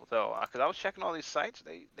people though, because I was checking all these sites.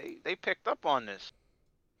 They picked up on this.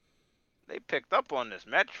 They picked up on this.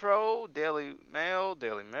 Metro, Daily Mail,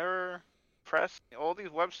 Daily Mirror, Press, all these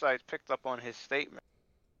websites picked up on his statement,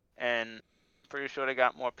 and I'm pretty sure they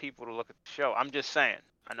got more people to look at the show. I'm just saying.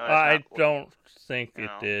 I know. That's not, don't think it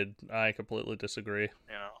did. I completely disagree.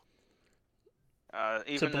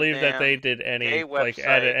 Even to believe that they did any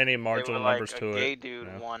added any marginal numbers to it. Gay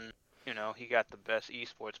dude won. He got the best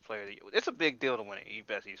esports player of the year. It's a big deal to win it.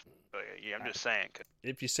 Best esports player of the year. I'm just saying.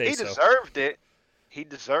 If you say so. He deserved it. He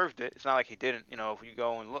deserved it. It's not like he didn't. If you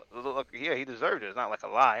go and look, yeah, he deserved it. It's not like a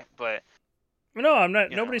lie, but. No, I'm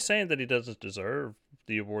not. Nobody's saying that he doesn't deserve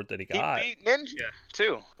the award that he got. He beat Ninja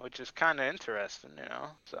too, which is kind of interesting.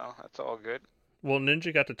 So that's all good. Well,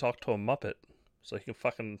 Ninja got to talk to a Muppet, so he can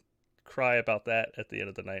fucking cry about that at the end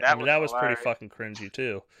of the night. That was pretty fucking cringy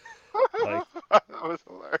too. Like, that was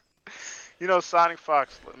hilarious. Sonic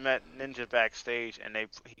Fox met Ninja backstage, and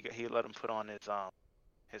he let him put on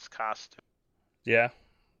his costume. Yeah.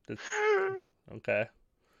 Okay.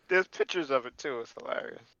 There's pictures of it too. It's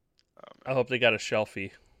hilarious. I hope they got a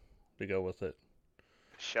shelfie to go with it.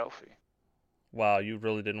 Shelfie. Wow, you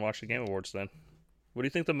really didn't watch the Game Awards then. What do you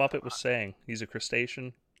think the Muppet was saying? He's a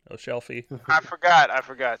crustacean? A shelfie? I forgot.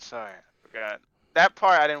 Sorry. I forgot. That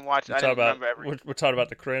part I didn't watch. I didn't remember everything. We're talking about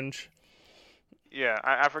the cringe? Yeah,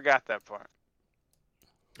 I forgot that part.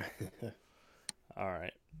 All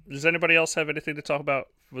right. Does anybody else have anything to talk about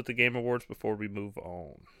with the Game Awards before we move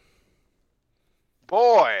on?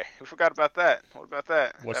 Boy, we forgot about that. What about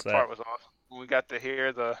that? What's that part was awesome. We got to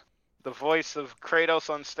hear the voice of Kratos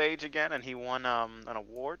on stage again, and he won an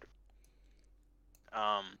award.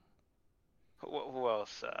 Who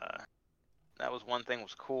else? That was one thing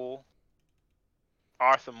was cool.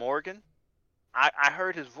 Arthur Morgan. I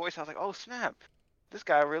heard his voice. I was like, oh snap, this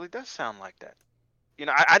guy really does sound like that.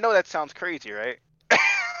 I know that sounds crazy, right?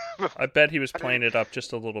 I bet he was playing it up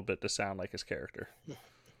just a little bit to sound like his character.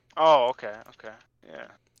 Oh, okay, yeah.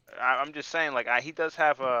 I'm just saying, like, he does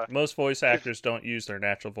have a. Most voice actors don't use their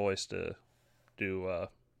natural voice to do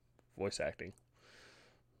voice acting.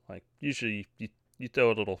 Like, usually you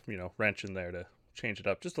throw a little, wrench in there to change it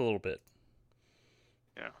up just a little bit.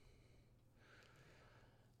 Yeah.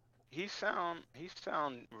 He sound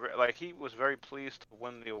like he was very pleased to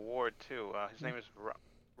win the award too. His name is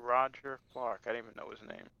Roger Clark. I didn't even know his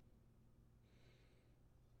name.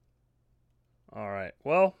 All right.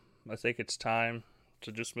 Well, I think it's time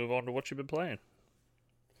to just move on to what you've been playing.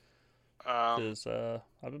 Because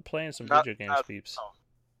I've been playing some video games, peeps.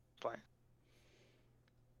 Playing.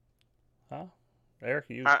 Huh? Eric,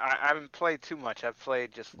 you? I haven't played too much. I've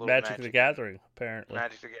played just a little Magic the Gathering, apparently.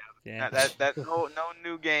 Magic the Gathering. Yeah. That no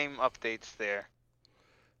new game updates there.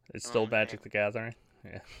 It's still Magic the Gathering.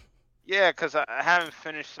 Yeah, because I haven't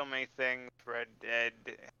finished so many things. Red Dead,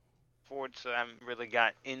 Forza. I haven't really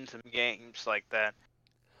got into games like that.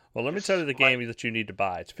 Well, let me tell you the game that you need to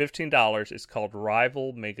buy. It's $15. It's called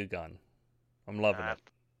Rival Mega Gun. I'm loving it.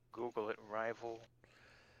 Google it. Rival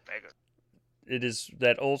Mega. It is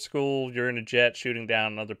that old school, you're in a jet shooting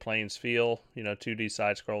down other planes feel, 2D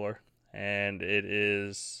side scroller. And it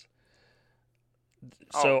is.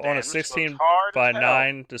 So on a 16 by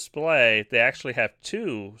 9 display, they actually have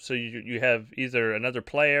two. So you have either another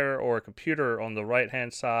player or a computer on the right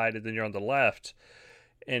hand side, and then you're on the left.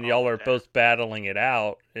 And y'all are both battling it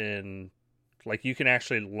out, and like you can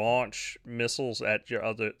actually launch missiles at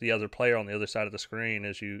the other player on the other side of the screen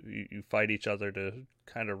as you fight each other to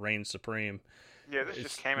kind of reign supreme. Yeah, this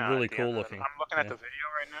just came out. Really cool looking. I'm looking at the video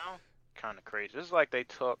right now. Kind of crazy. This is like they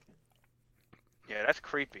took. Yeah, that's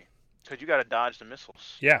creepy. Because you got to dodge the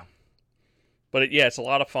missiles. Yeah. But it's a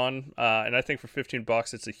lot of fun, and I think for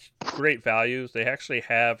 $15, it's a great value. They actually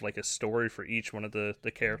have like a story for each one of the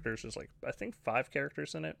characters. There's like I think 5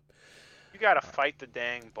 characters in it. You got to fight the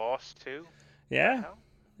dang boss too. Yeah,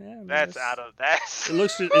 yeah. That's out of that.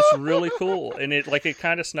 It's really cool, and it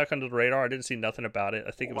kind of snuck under the radar. I didn't see nothing about it.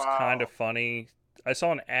 I think it was kind of funny. I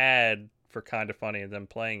saw an ad for kind of funny and then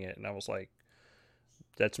playing it, and I was like,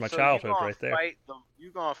 "That's my childhood right there."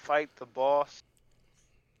 You're gonna fight the boss.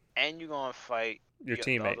 And you're gonna fight your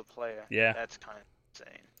teammate, the other player. Yeah, that's kind of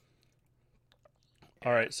insane.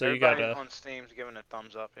 All right, so everybody you got on Steam's giving a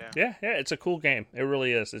thumbs up. Yeah, it's a cool game. It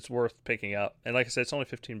really is. It's worth picking up. And like I said, it's only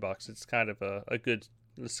 $15. It's kind of a good.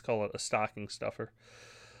 Let's call it a stocking stuffer.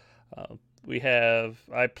 I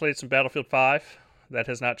played some Battlefield 5. That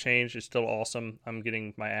has not changed. It's still awesome. I'm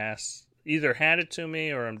getting my ass either handed to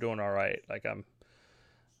me or I'm doing all right. Like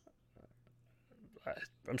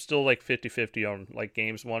I'm still like 50-50 on like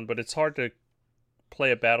games won, but it's hard to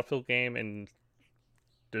play a Battlefield game and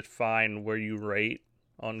define where you rate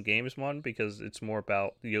on games won because it's more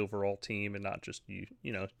about the overall team and not just your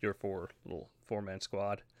little 4-man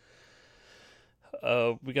squad.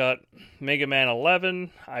 We got Mega Man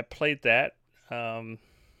 11. I played that. It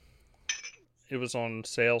was on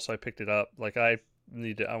sale, so I picked it up. Like I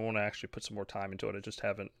want to actually put some more time into it. I just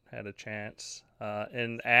haven't had a chance.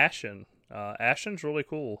 And Ashen. Ashen's really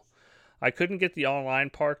cool. I couldn't get the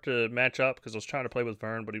online part to match up because I was trying to play with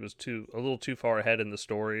Vern, but he was a little too far ahead in the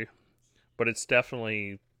story. But it's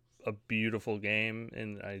definitely a beautiful game,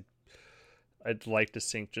 and I'd like to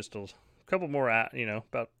sink just a couple more,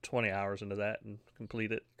 about 20 hours into that and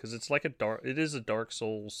complete it because it's like it is a Dark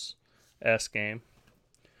Souls-esque game,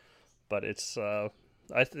 but it's I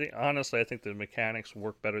think the mechanics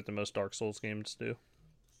work better than most Dark Souls games do.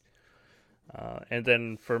 And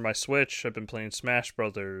then for my Switch, I've been playing Smash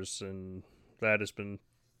Brothers, and that has been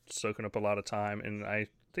soaking up a lot of time. And I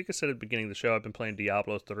think I said at the beginning of the show, I've been playing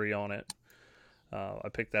Diablo 3 on it. I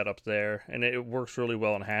picked that up there, and it works really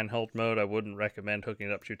well in handheld mode. I wouldn't recommend hooking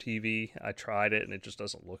it up to your TV. I tried it, and it just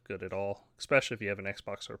doesn't look good at all, especially if you have an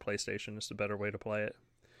Xbox or a PlayStation. It's the better way to play it.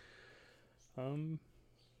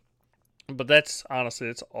 But that's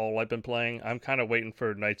all I've been playing. I'm kind of waiting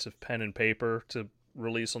for Knights of Pen and Paper to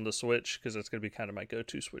release on the Switch because that's going to be kind of my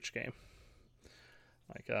go-to Switch game.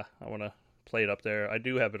 Like I want to play it up there. I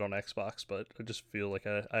do have it on Xbox, but I just feel like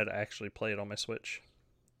I'd actually play it on my Switch.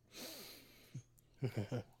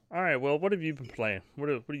 All right, well, what have you been playing? What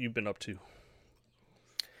have you been up to?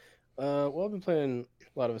 Well, I've been playing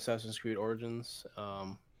a lot of Assassin's Creed Origins,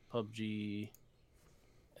 PUBG,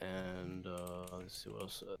 and let's see what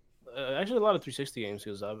else. Actually, a lot of 360 games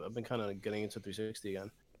because I've been kind of getting into 360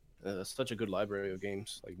 again. It's such a good library of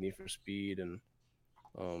games like Need for Speed and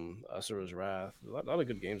Asura's Wrath. A lot of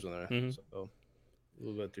good games on there. Mm-hmm. So a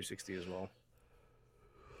little bit of 360 as well.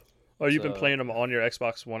 Oh, you've been playing them on your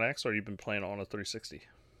Xbox One X, or you've been playing on a 360?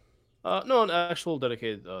 No, an actual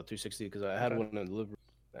dedicated 360 because I had one in delivery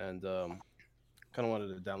and kind of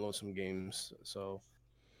wanted to download some games. So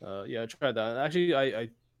yeah, I tried that. Actually, I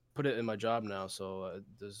put it in my job now, so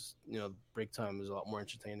there's break time is a lot more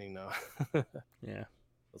entertaining now. Yeah,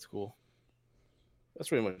 that's cool. That's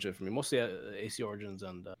pretty much it for me. Mostly AC Origins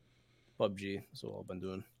and PUBG. That's what I've been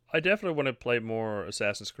doing. I definitely want to play more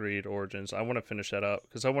Assassin's Creed Origins. I want to finish that up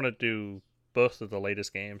because I want to do both of the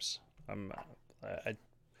latest games. I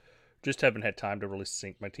just haven't had time to really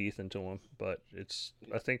sink my teeth into them. But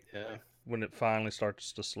I think when it finally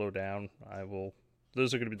starts to slow down,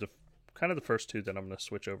 those are going to be the first two that I'm going to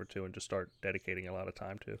switch over to and just start dedicating a lot of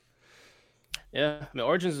time to. Yeah, I mean,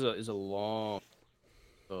 Origins is a long,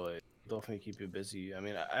 so it definitely keep you busy. I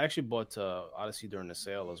mean, I actually bought Odyssey during the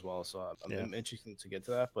sale as well, so I'm interested to get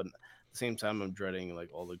to that. But at the same time, I'm dreading like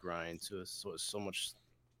all the grind too. So it's so much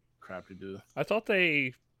crap to do. I thought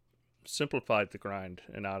they simplified the grind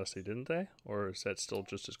in Odyssey, didn't they? Or is that still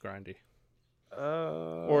just as grindy?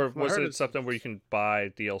 Or From what I was heard, it something where you can buy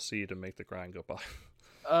DLC to make the grind go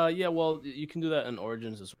by? Yeah, well, you can do that in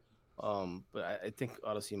Origins as well. But I think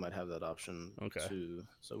Odyssey might have that option Okay. too.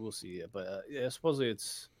 So we'll see. Yeah, but yeah, supposedly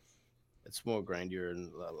it's more grindier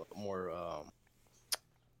and more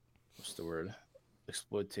what's the word?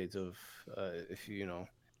 Exploitative. If you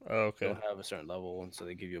Oh, okay. don't have a certain level, and so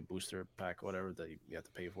they give you a booster pack, or whatever that you have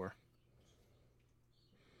to pay for.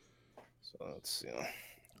 So let's see All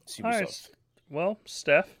what's right. up. Well,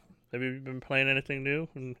 Steph, have you been playing anything new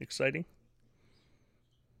and exciting?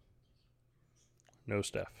 No,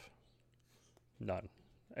 Steph. None.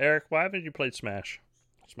 Eric, why haven't you played Smash?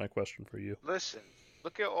 That's my question for you. Listen,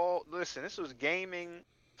 listen, this was gaming.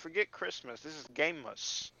 Forget Christmas. This is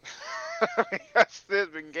Gameless. Because there's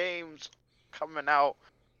been games coming out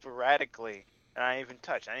sporadically. And I didn't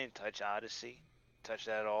touch Odyssey. Touch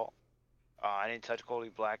that at all. I didn't touch Holy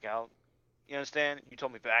Blackout. You understand? You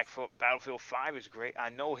told me Battlefield 5 is great. I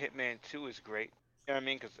know Hitman 2 is great. You know what I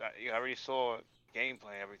mean? Because I already saw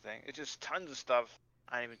gameplay and everything. It's just tons of stuff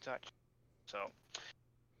I didn't even touch. So,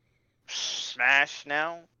 Smash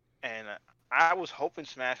now. And I was hoping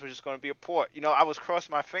Smash was just going to be a port. I was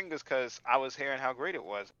crossing my fingers because I was hearing how great it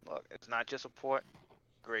was. Look, it's not just a port.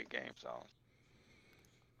 Great game, so. All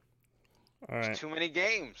There's right. too many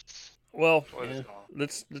games. Well, Yeah.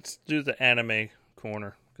 let's do the anime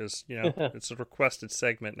corner because it's a requested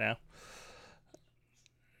segment now.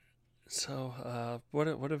 So, what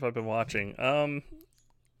have I been watching? I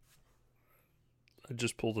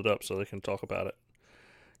just pulled it up so they can talk about it.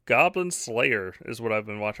 Goblin Slayer is what I've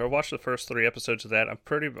been watching. I watched the first 3 episodes of that.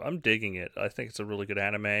 I'm digging it. I think it's a really good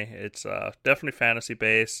anime. It's definitely fantasy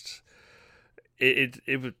based. It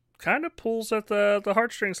kind of pulls at the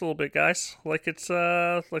heartstrings a little bit, guys. Like it's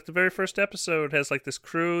like the very first episode has like this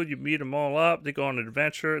crew. You meet them all up. They go on an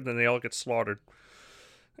adventure, and then they all get slaughtered,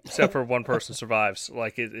 except for one person survives.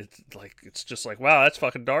 Like it's just like, wow, that's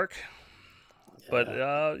fucking dark. Yeah. But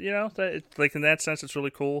that like in that sense, it's really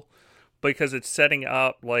cool. Because it's setting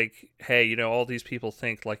up like, hey, all these people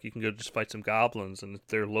think like you can go just fight some goblins and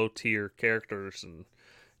they're low tier characters and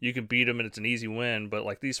you can beat them and it's an easy win. But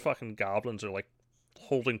like these fucking goblins are like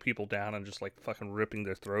holding people down and just like fucking ripping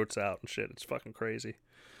their throats out and shit. It's fucking crazy.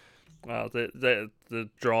 The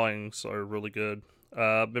drawings are really good.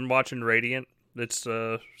 I've been watching Radiant. It's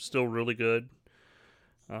still really good.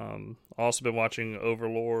 Also been watching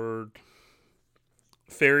Overlord.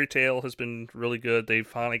 Fairy Tail has been really good. They've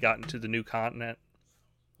finally gotten to the new continent.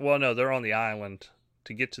 Well, no, they're on the island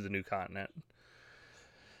to get to the new continent.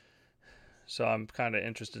 So I'm kind of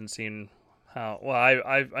interested in seeing how. Well,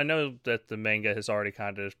 I know that the manga has already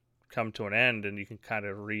kind of come to an end, and you can kind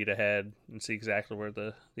of read ahead and see exactly where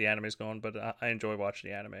the anime is going. But I enjoy watching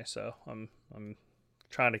the anime, so I'm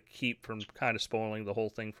trying to keep from kind of spoiling the whole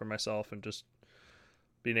thing for myself and just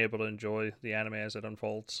being able to enjoy the anime as it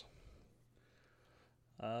unfolds.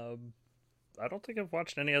 I don't think I've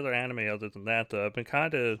watched any other anime other than that, though.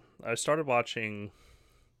 I started watching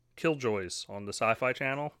Killjoys on the Sci-Fi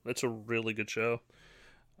Channel. It's a really good show.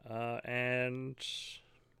 And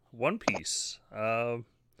One Piece. I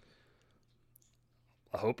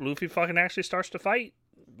hope Luffy fucking actually starts to fight.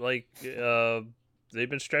 Like, they've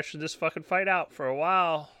been stretching this fucking fight out for a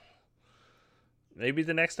while. Maybe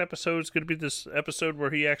the next episode is going to be this episode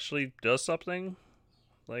where he actually does something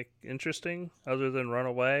like interesting other than run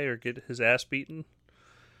away or get his ass beaten.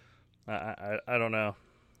 I don't know.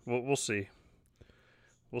 We'll see.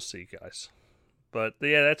 We'll see, guys. But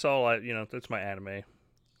yeah, that's all that's my anime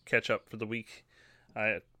catch up for the week.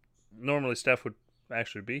 Normally Steph would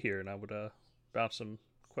actually be here and I would bounce some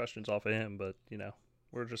questions off of him, but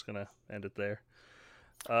we're just gonna end it there.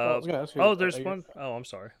 I was gonna ask you. There's one. Oh, I'm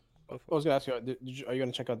sorry. I was gonna ask you. Are you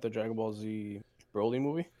gonna check out the Dragon Ball Z Broly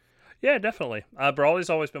movie? Yeah, definitely. Broly's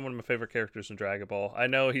always been one of my favorite characters in Dragon Ball. I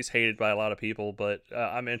know he's hated by a lot of people, but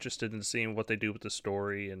I'm interested in seeing what they do with the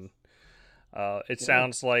story. And it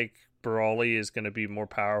sounds like Broly is going to be more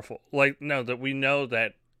powerful. That we know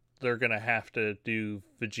that they're going to have to do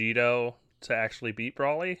Vegito to actually beat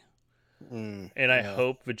Broly. I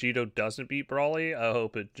hope Vegito doesn't beat Broly. I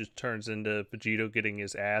hope it just turns into Vegito getting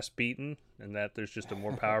his ass beaten and that there's just a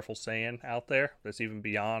more powerful Saiyan out there that's even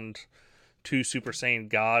beyond 2 Super Saiyan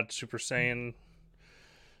God, Super Saiyan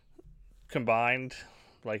combined.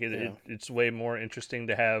 Like it's way more interesting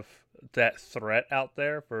to have that threat out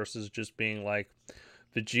there versus just being like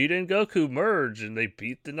Vegeta and Goku merge and they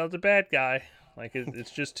beat another bad guy. Like it's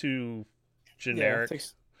just too generic. Yeah,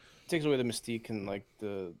 it takes away the mystique and like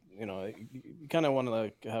the you kind of want to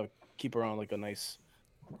like keep around like a nice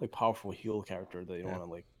like powerful heel character that you don't Yeah. want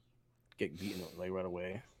to like get beaten like right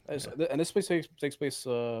away. And this place takes place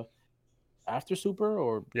after Super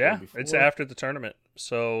or Yeah, before? it's after the tournament.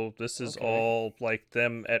 So this is Okay. all like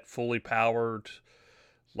them at fully powered,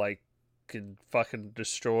 like can fucking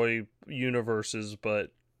destroy universes,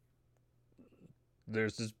 but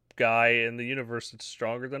there's this guy in the universe that's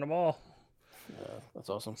stronger than them all. Yeah, that's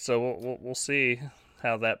awesome. So we'll see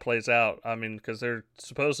how that plays out. I mean, because they're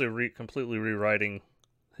supposedly completely rewriting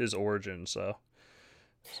his origin. So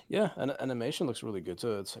Yeah, and animation looks really good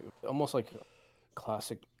too. It's almost like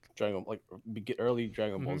classic Dragon, like early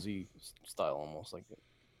Dragon Ball Z style, almost like.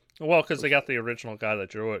 well, because they got the original guy that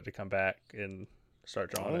drew it to come back and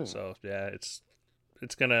start drawing Oh. it. So yeah, it's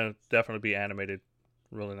gonna definitely be animated,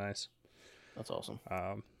 really nice. That's awesome.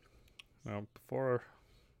 Well, before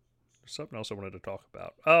there's something else I wanted to talk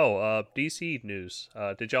about. Oh, DC news.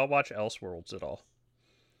 Did y'all watch Elseworlds at all?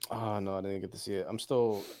 Oh no, I didn't get to see it. I'm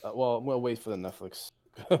still well. I'm gonna wait for the Netflix.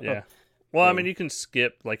 Yeah. Well, I thing. mean, you can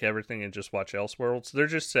skip like everything and just watch Elseworlds. They're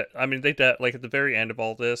just set. I mean, they like at the very end of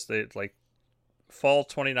all this, they like fall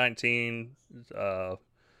 2019.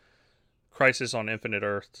 Crisis on Infinite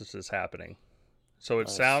Earths is happening. So it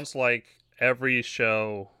Nice. sounds like every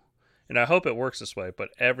show, and I hope it works this way, but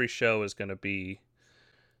every show is going to be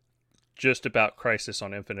just about Crisis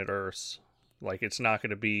on Infinite Earths. Like, it's not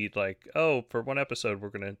going to be like, oh, for one episode, we're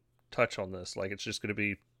going to touch on this. Like, it's just going to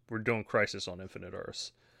be, we're doing Crisis on Infinite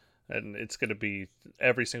Earths. And it's going to be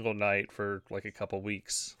every single night for like a couple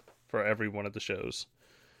weeks for every one of the shows.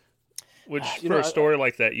 Which, for a story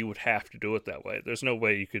like that, you would have to do it that way. There's no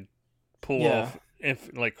way you could pull off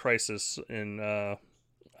like Crisis in,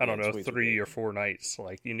 I don't know, 3 or 4 nights.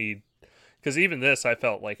 Like, you need, because even this, I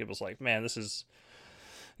felt like it was like, man, this is,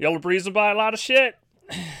 y'all are breezing by a lot of shit.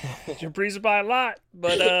 You're breezing by a lot,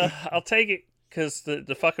 but I'll take it. Because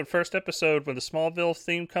the fucking first episode when the Smallville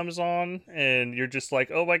theme comes on and you're just like,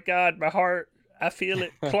 oh my god, my heart, I feel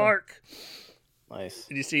it, Clark. Nice.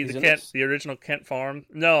 Did you see the original Kent Farm?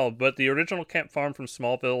 No, but the original Kent Farm from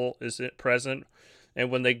Smallville is present. And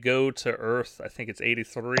when they go to Earth, I think it's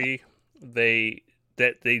 83, they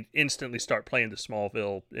instantly start playing the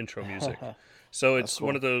Smallville intro music. So it's cool.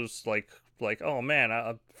 One of those like oh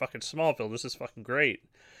man, fucking Smallville, this is fucking great.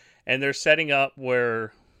 And they're setting up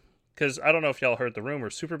where, because I don't know if y'all heard the rumor,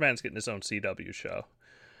 Superman's getting his own CW show.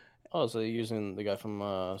 Oh, so they're using the guy from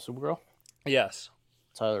Supergirl? Yes.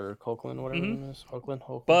 Tyler Hoechlin, whatever his name is.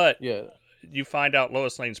 Hoechlin? But yeah, you find out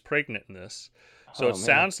Lois Lane's pregnant in this. So it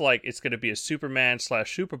sounds like it's going to be a Superman /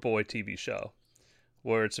 Superboy TV show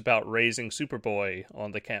where it's about raising Superboy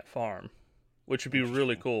on the Kent Farm, which would be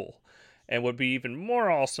really cool. And would be even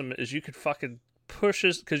more awesome is you could fucking push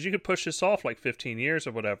this, because you could push this off like 15 years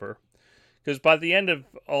or whatever. Because by the end of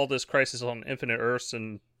all this Crisis on Infinite Earths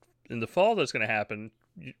and in the fall that's going to happen,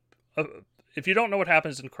 if you don't know what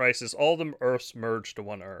happens in Crisis, all the Earths merge to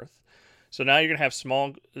one Earth. So now you're going to have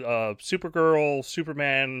small Supergirl,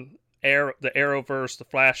 Superman, the Arrowverse, the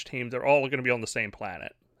Flash team. They're all going to be on the same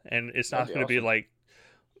planet. And it's not going to be like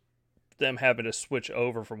them having to switch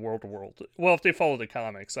over from world to world. Well, if they follow the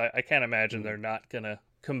comics, I can't imagine they're not going to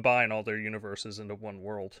combine all their universes into one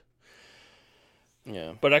world.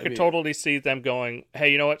 Yeah, but I could totally see them going,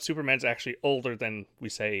 hey, you know what? Superman's actually older than we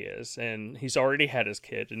say he is, and he's already had his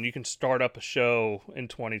kid, and you can start up a show in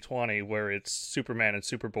 2020 where it's Superman and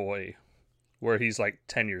Superboy, where he's like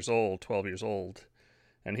 10 years old, 12 years old,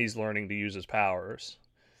 and he's learning to use his powers.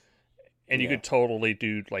 And you could totally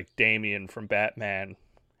do like Damian from Batman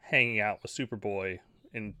hanging out with Superboy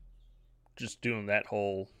and just doing that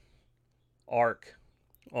whole arc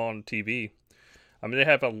on TV. I mean, they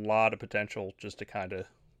have a lot of potential just to kind of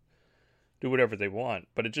do whatever they want.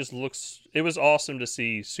 But it was awesome to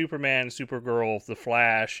see Superman, Supergirl, The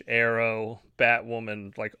Flash, Arrow,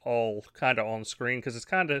 Batwoman, like all kind of on screen. Because it's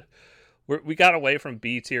kind of, we got away from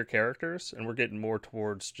B-tier characters and we're getting more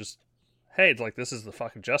towards just, hey, like this is the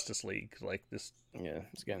fucking Justice League. Like this. Yeah,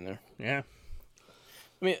 it's getting there. Yeah.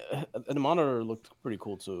 I mean, the Monitor looked pretty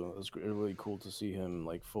cool too. It was really cool to see him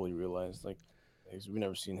like fully realized. Like, we've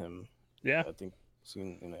never seen him. Yeah. I think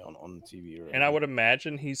seen on TV or anything. And I would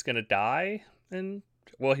imagine he's gonna die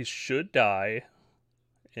he should die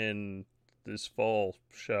in this fall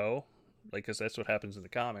show, like, because that's what happens in the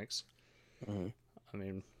comics. Mm-hmm. I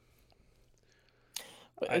mean,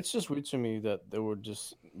 but it's just weird to me that they would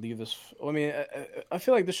just leave this. I mean, I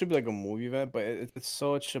feel like this should be like a movie event, but it's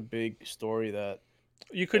such a big story that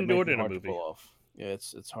you couldn't do it in a movie. To pull off. Yeah,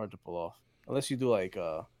 it's hard to pull off unless you do like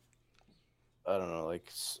I don't know, like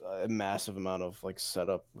a massive amount of like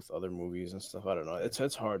setup with other movies and stuff. I don't know.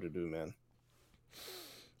 It's hard to do, man.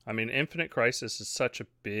 I mean, Infinite Crisis is such a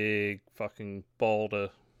big fucking ball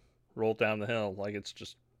to roll down the hill. Like it's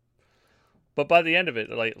just, but by the end of it,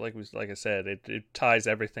 like I said, it ties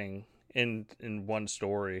everything in one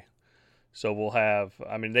story. So we'll have,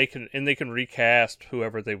 I mean, they can recast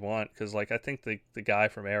whoever they want because, like, I think the guy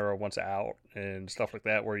from Arrow wants out and stuff like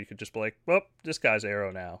that, where you could just be like, well, this guy's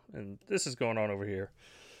Arrow now, and this is going on over here.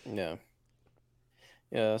 Yeah.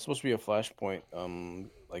 Yeah, it's supposed to be a Flashpoint,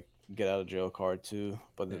 like get out of jail card too,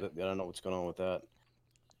 but I don't know what's going on with that.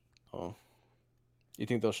 Oh, you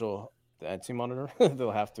think they'll show the anti-monitor?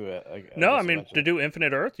 They'll have to. No, I guess mean, eventually. to do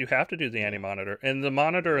Infinite Earth, you have to do the anti-monitor, and the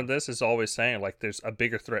monitor in this is always saying like, there's a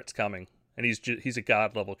bigger threat's coming, and he's a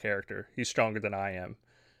god level character. He's stronger than I am,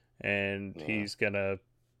 and he's gonna,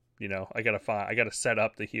 I gotta set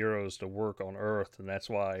up the heroes to work on Earth, and that's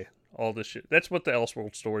why all this shit. That's what the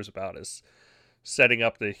Elseworld story is about, is setting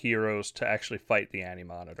up the heroes to actually fight the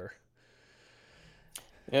anti-monitor.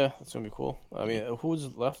 Yeah, that's gonna be cool. I mean,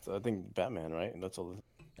 who's left? I think Batman, right? And that's all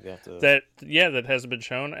they have to. That hasn't been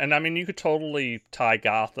shown, and I mean, you could totally tie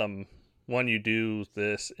Gotham when you do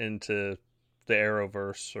this into the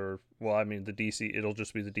Arrowverse, or well, I mean, the DC. It'll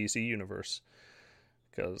just be the DC universe,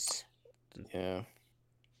 because yeah,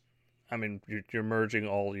 I mean, you're merging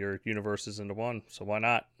all your universes into one, so why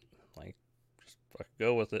not? Like, just fucking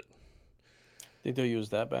go with it. Think they'll use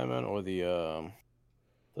that Batman or the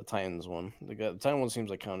Titans one? The Titan one seems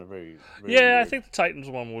like kind of very yeah, weird. I think the Titans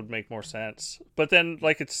one would make more sense. But then,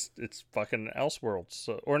 like, it's fucking Elseworlds,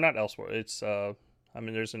 so, or not Elseworlds. It's I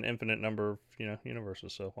mean, there's an infinite number of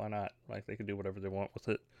universes, so why not? Like, they can do whatever they want with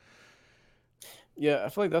it. Yeah, I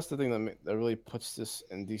feel like that's the thing that really puts this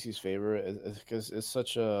in DC's favor, is because it's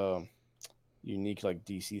such a unique like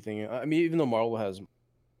DC thing. I mean, even though Marvel has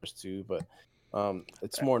too, but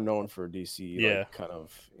it's more known for DC, Yeah. like kind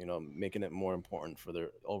of making it more important for their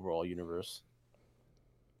overall universe.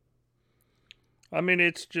 I mean,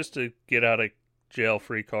 it's just a get out of jail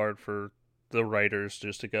free card for the writers,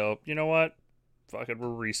 just to go, you know what? Fuck it, we're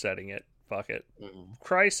resetting it. Fuck it. Mm-hmm.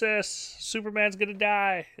 Crisis. Superman's gonna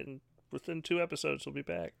die, and within 2 episodes he'll be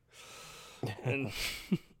back. And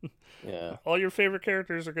yeah, all your favorite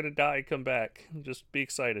characters are gonna die and come back. Just be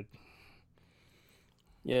excited.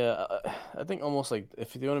 yeah. I think almost like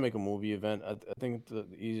if they want to make a movie event, I think the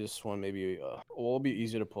easiest one maybe will be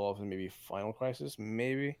easier to pull off than maybe Final Crisis.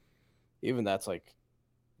 Maybe even that's like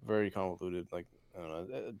very convoluted. Like I don't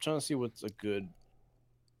know. I'm trying to see what's a good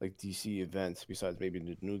like DC event besides maybe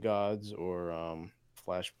the New Gods or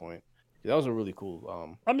Flashpoint. That was a really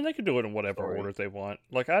cool. I mean, they could do it in whatever story. order they want.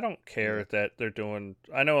 Like, I don't care that they're doing.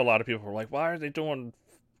 I know a lot of people are like, why are they doing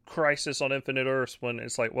Crisis on Infinite Earths when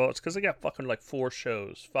it's like, well, it's because they got fucking like 5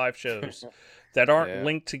 shows that aren't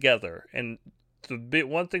linked together. And the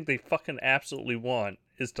one thing they fucking absolutely want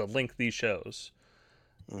is to link these shows.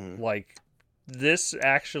 Mm-hmm. Like, this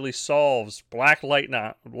actually solves Black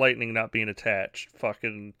Lightning not being attached,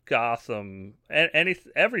 fucking Gotham,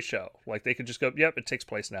 every show. Like, they could just go, yep, it takes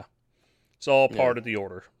place now. It's all part of the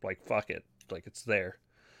order. Like, fuck it. Like, it's there.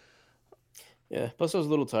 Yeah. Plus, I was a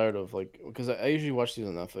little tired of like, because I usually watch these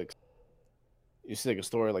on Netflix. You see like a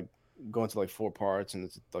story like going to like 4 parts, and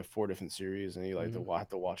it's like 4 different series, and you like have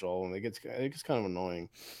to watch all of them. It gets kind of annoying.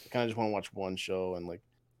 I kind of just want to watch one show and like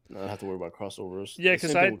not have to worry about crossovers. Yeah,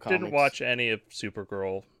 because I didn't watch any of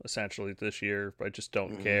Supergirl essentially this year. I just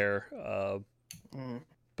don't care.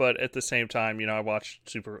 But at the same time,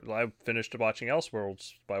 I finished watching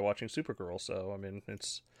Elseworlds by watching Supergirl. So I mean,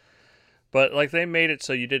 but like they made it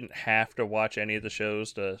so you didn't have to watch any of the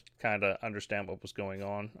shows to kind of understand what was going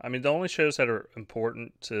on. I mean, the only shows that are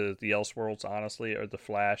important to the Elseworlds, honestly, are the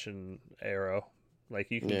Flash and Arrow. Like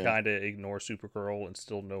you can kind of ignore Supergirl and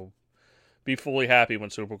still be fully happy when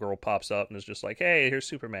Supergirl pops up and is just like, hey, here's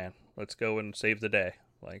Superman. Let's go and save the day.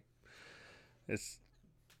 Like,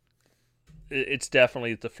 it's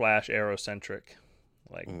definitely the Flash Arrow centric,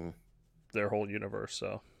 like their whole universe.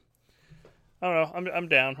 So I don't know. I'm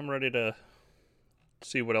down. I'm ready to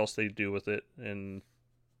see what else they do with it, and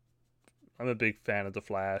I'm a big fan of the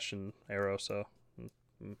Flash and Arrow, so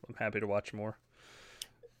I'm happy to watch more.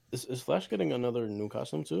 Is Flash getting another new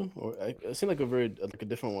costume too, or it seemed like a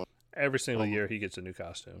different one? Every single year he gets a new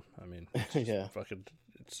costume. I mean,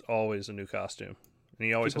 it's always a new costume, and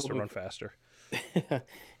he always has to run faster. Yeah,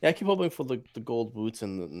 I keep hoping for the gold boots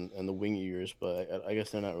and the wing ears, but I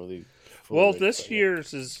guess they're not really. Well, this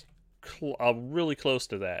year's is really close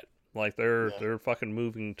to that. Like they're fucking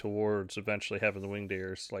moving towards eventually having the winged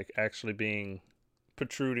ears, like actually being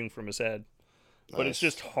protruding from his head. But it's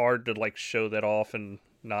just hard to like show that off and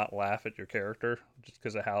not laugh at your character, just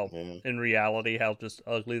because of how in reality how just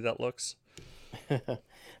ugly that looks.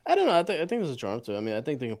 I don't know. I think there's a charm to it. I mean, I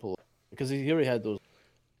think they can pull because he already had those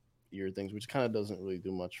ear things, which kind of doesn't really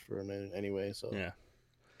do much for him anyway. So Yeah.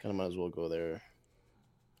 kind of might as well go there.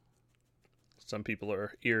 Some people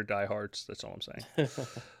are ear diehards. That's all I'm saying.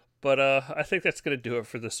 But I think that's going to do it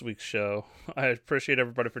for this week's show. I appreciate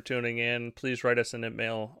everybody for tuning in. Please write us an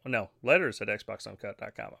email. No, letters at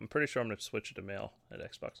xboxuncut.com. I'm pretty sure I'm going to switch it to mail at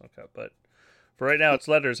Xbox Uncut. But for right now, it's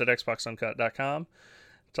letters at xboxuncut.com.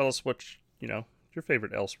 Tell us what, your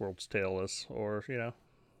favorite Elseworlds tale is. Or,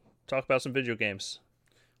 talk about some video games.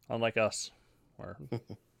 Unlike us. Or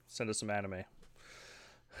send us some anime.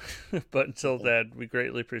 But until then, we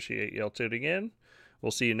greatly appreciate y'all tuning in.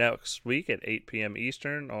 We'll see you next week at 8 p.m.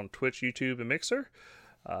 Eastern on Twitch, YouTube, and Mixer.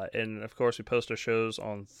 And, of course, we post our shows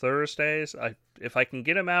on Thursdays. If I can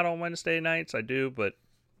get them out on Wednesday nights, I do. But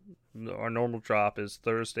our normal drop is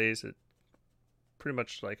Thursdays at pretty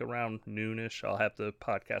much like around noonish. I'll have the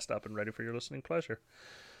podcast up and ready for your listening pleasure.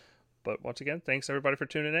 But once again, thanks, everybody, for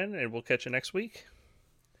tuning in. And we'll catch you next week.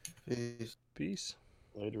 Peace.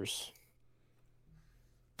 Laters.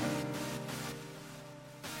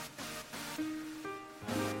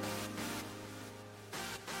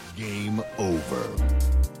 Game over.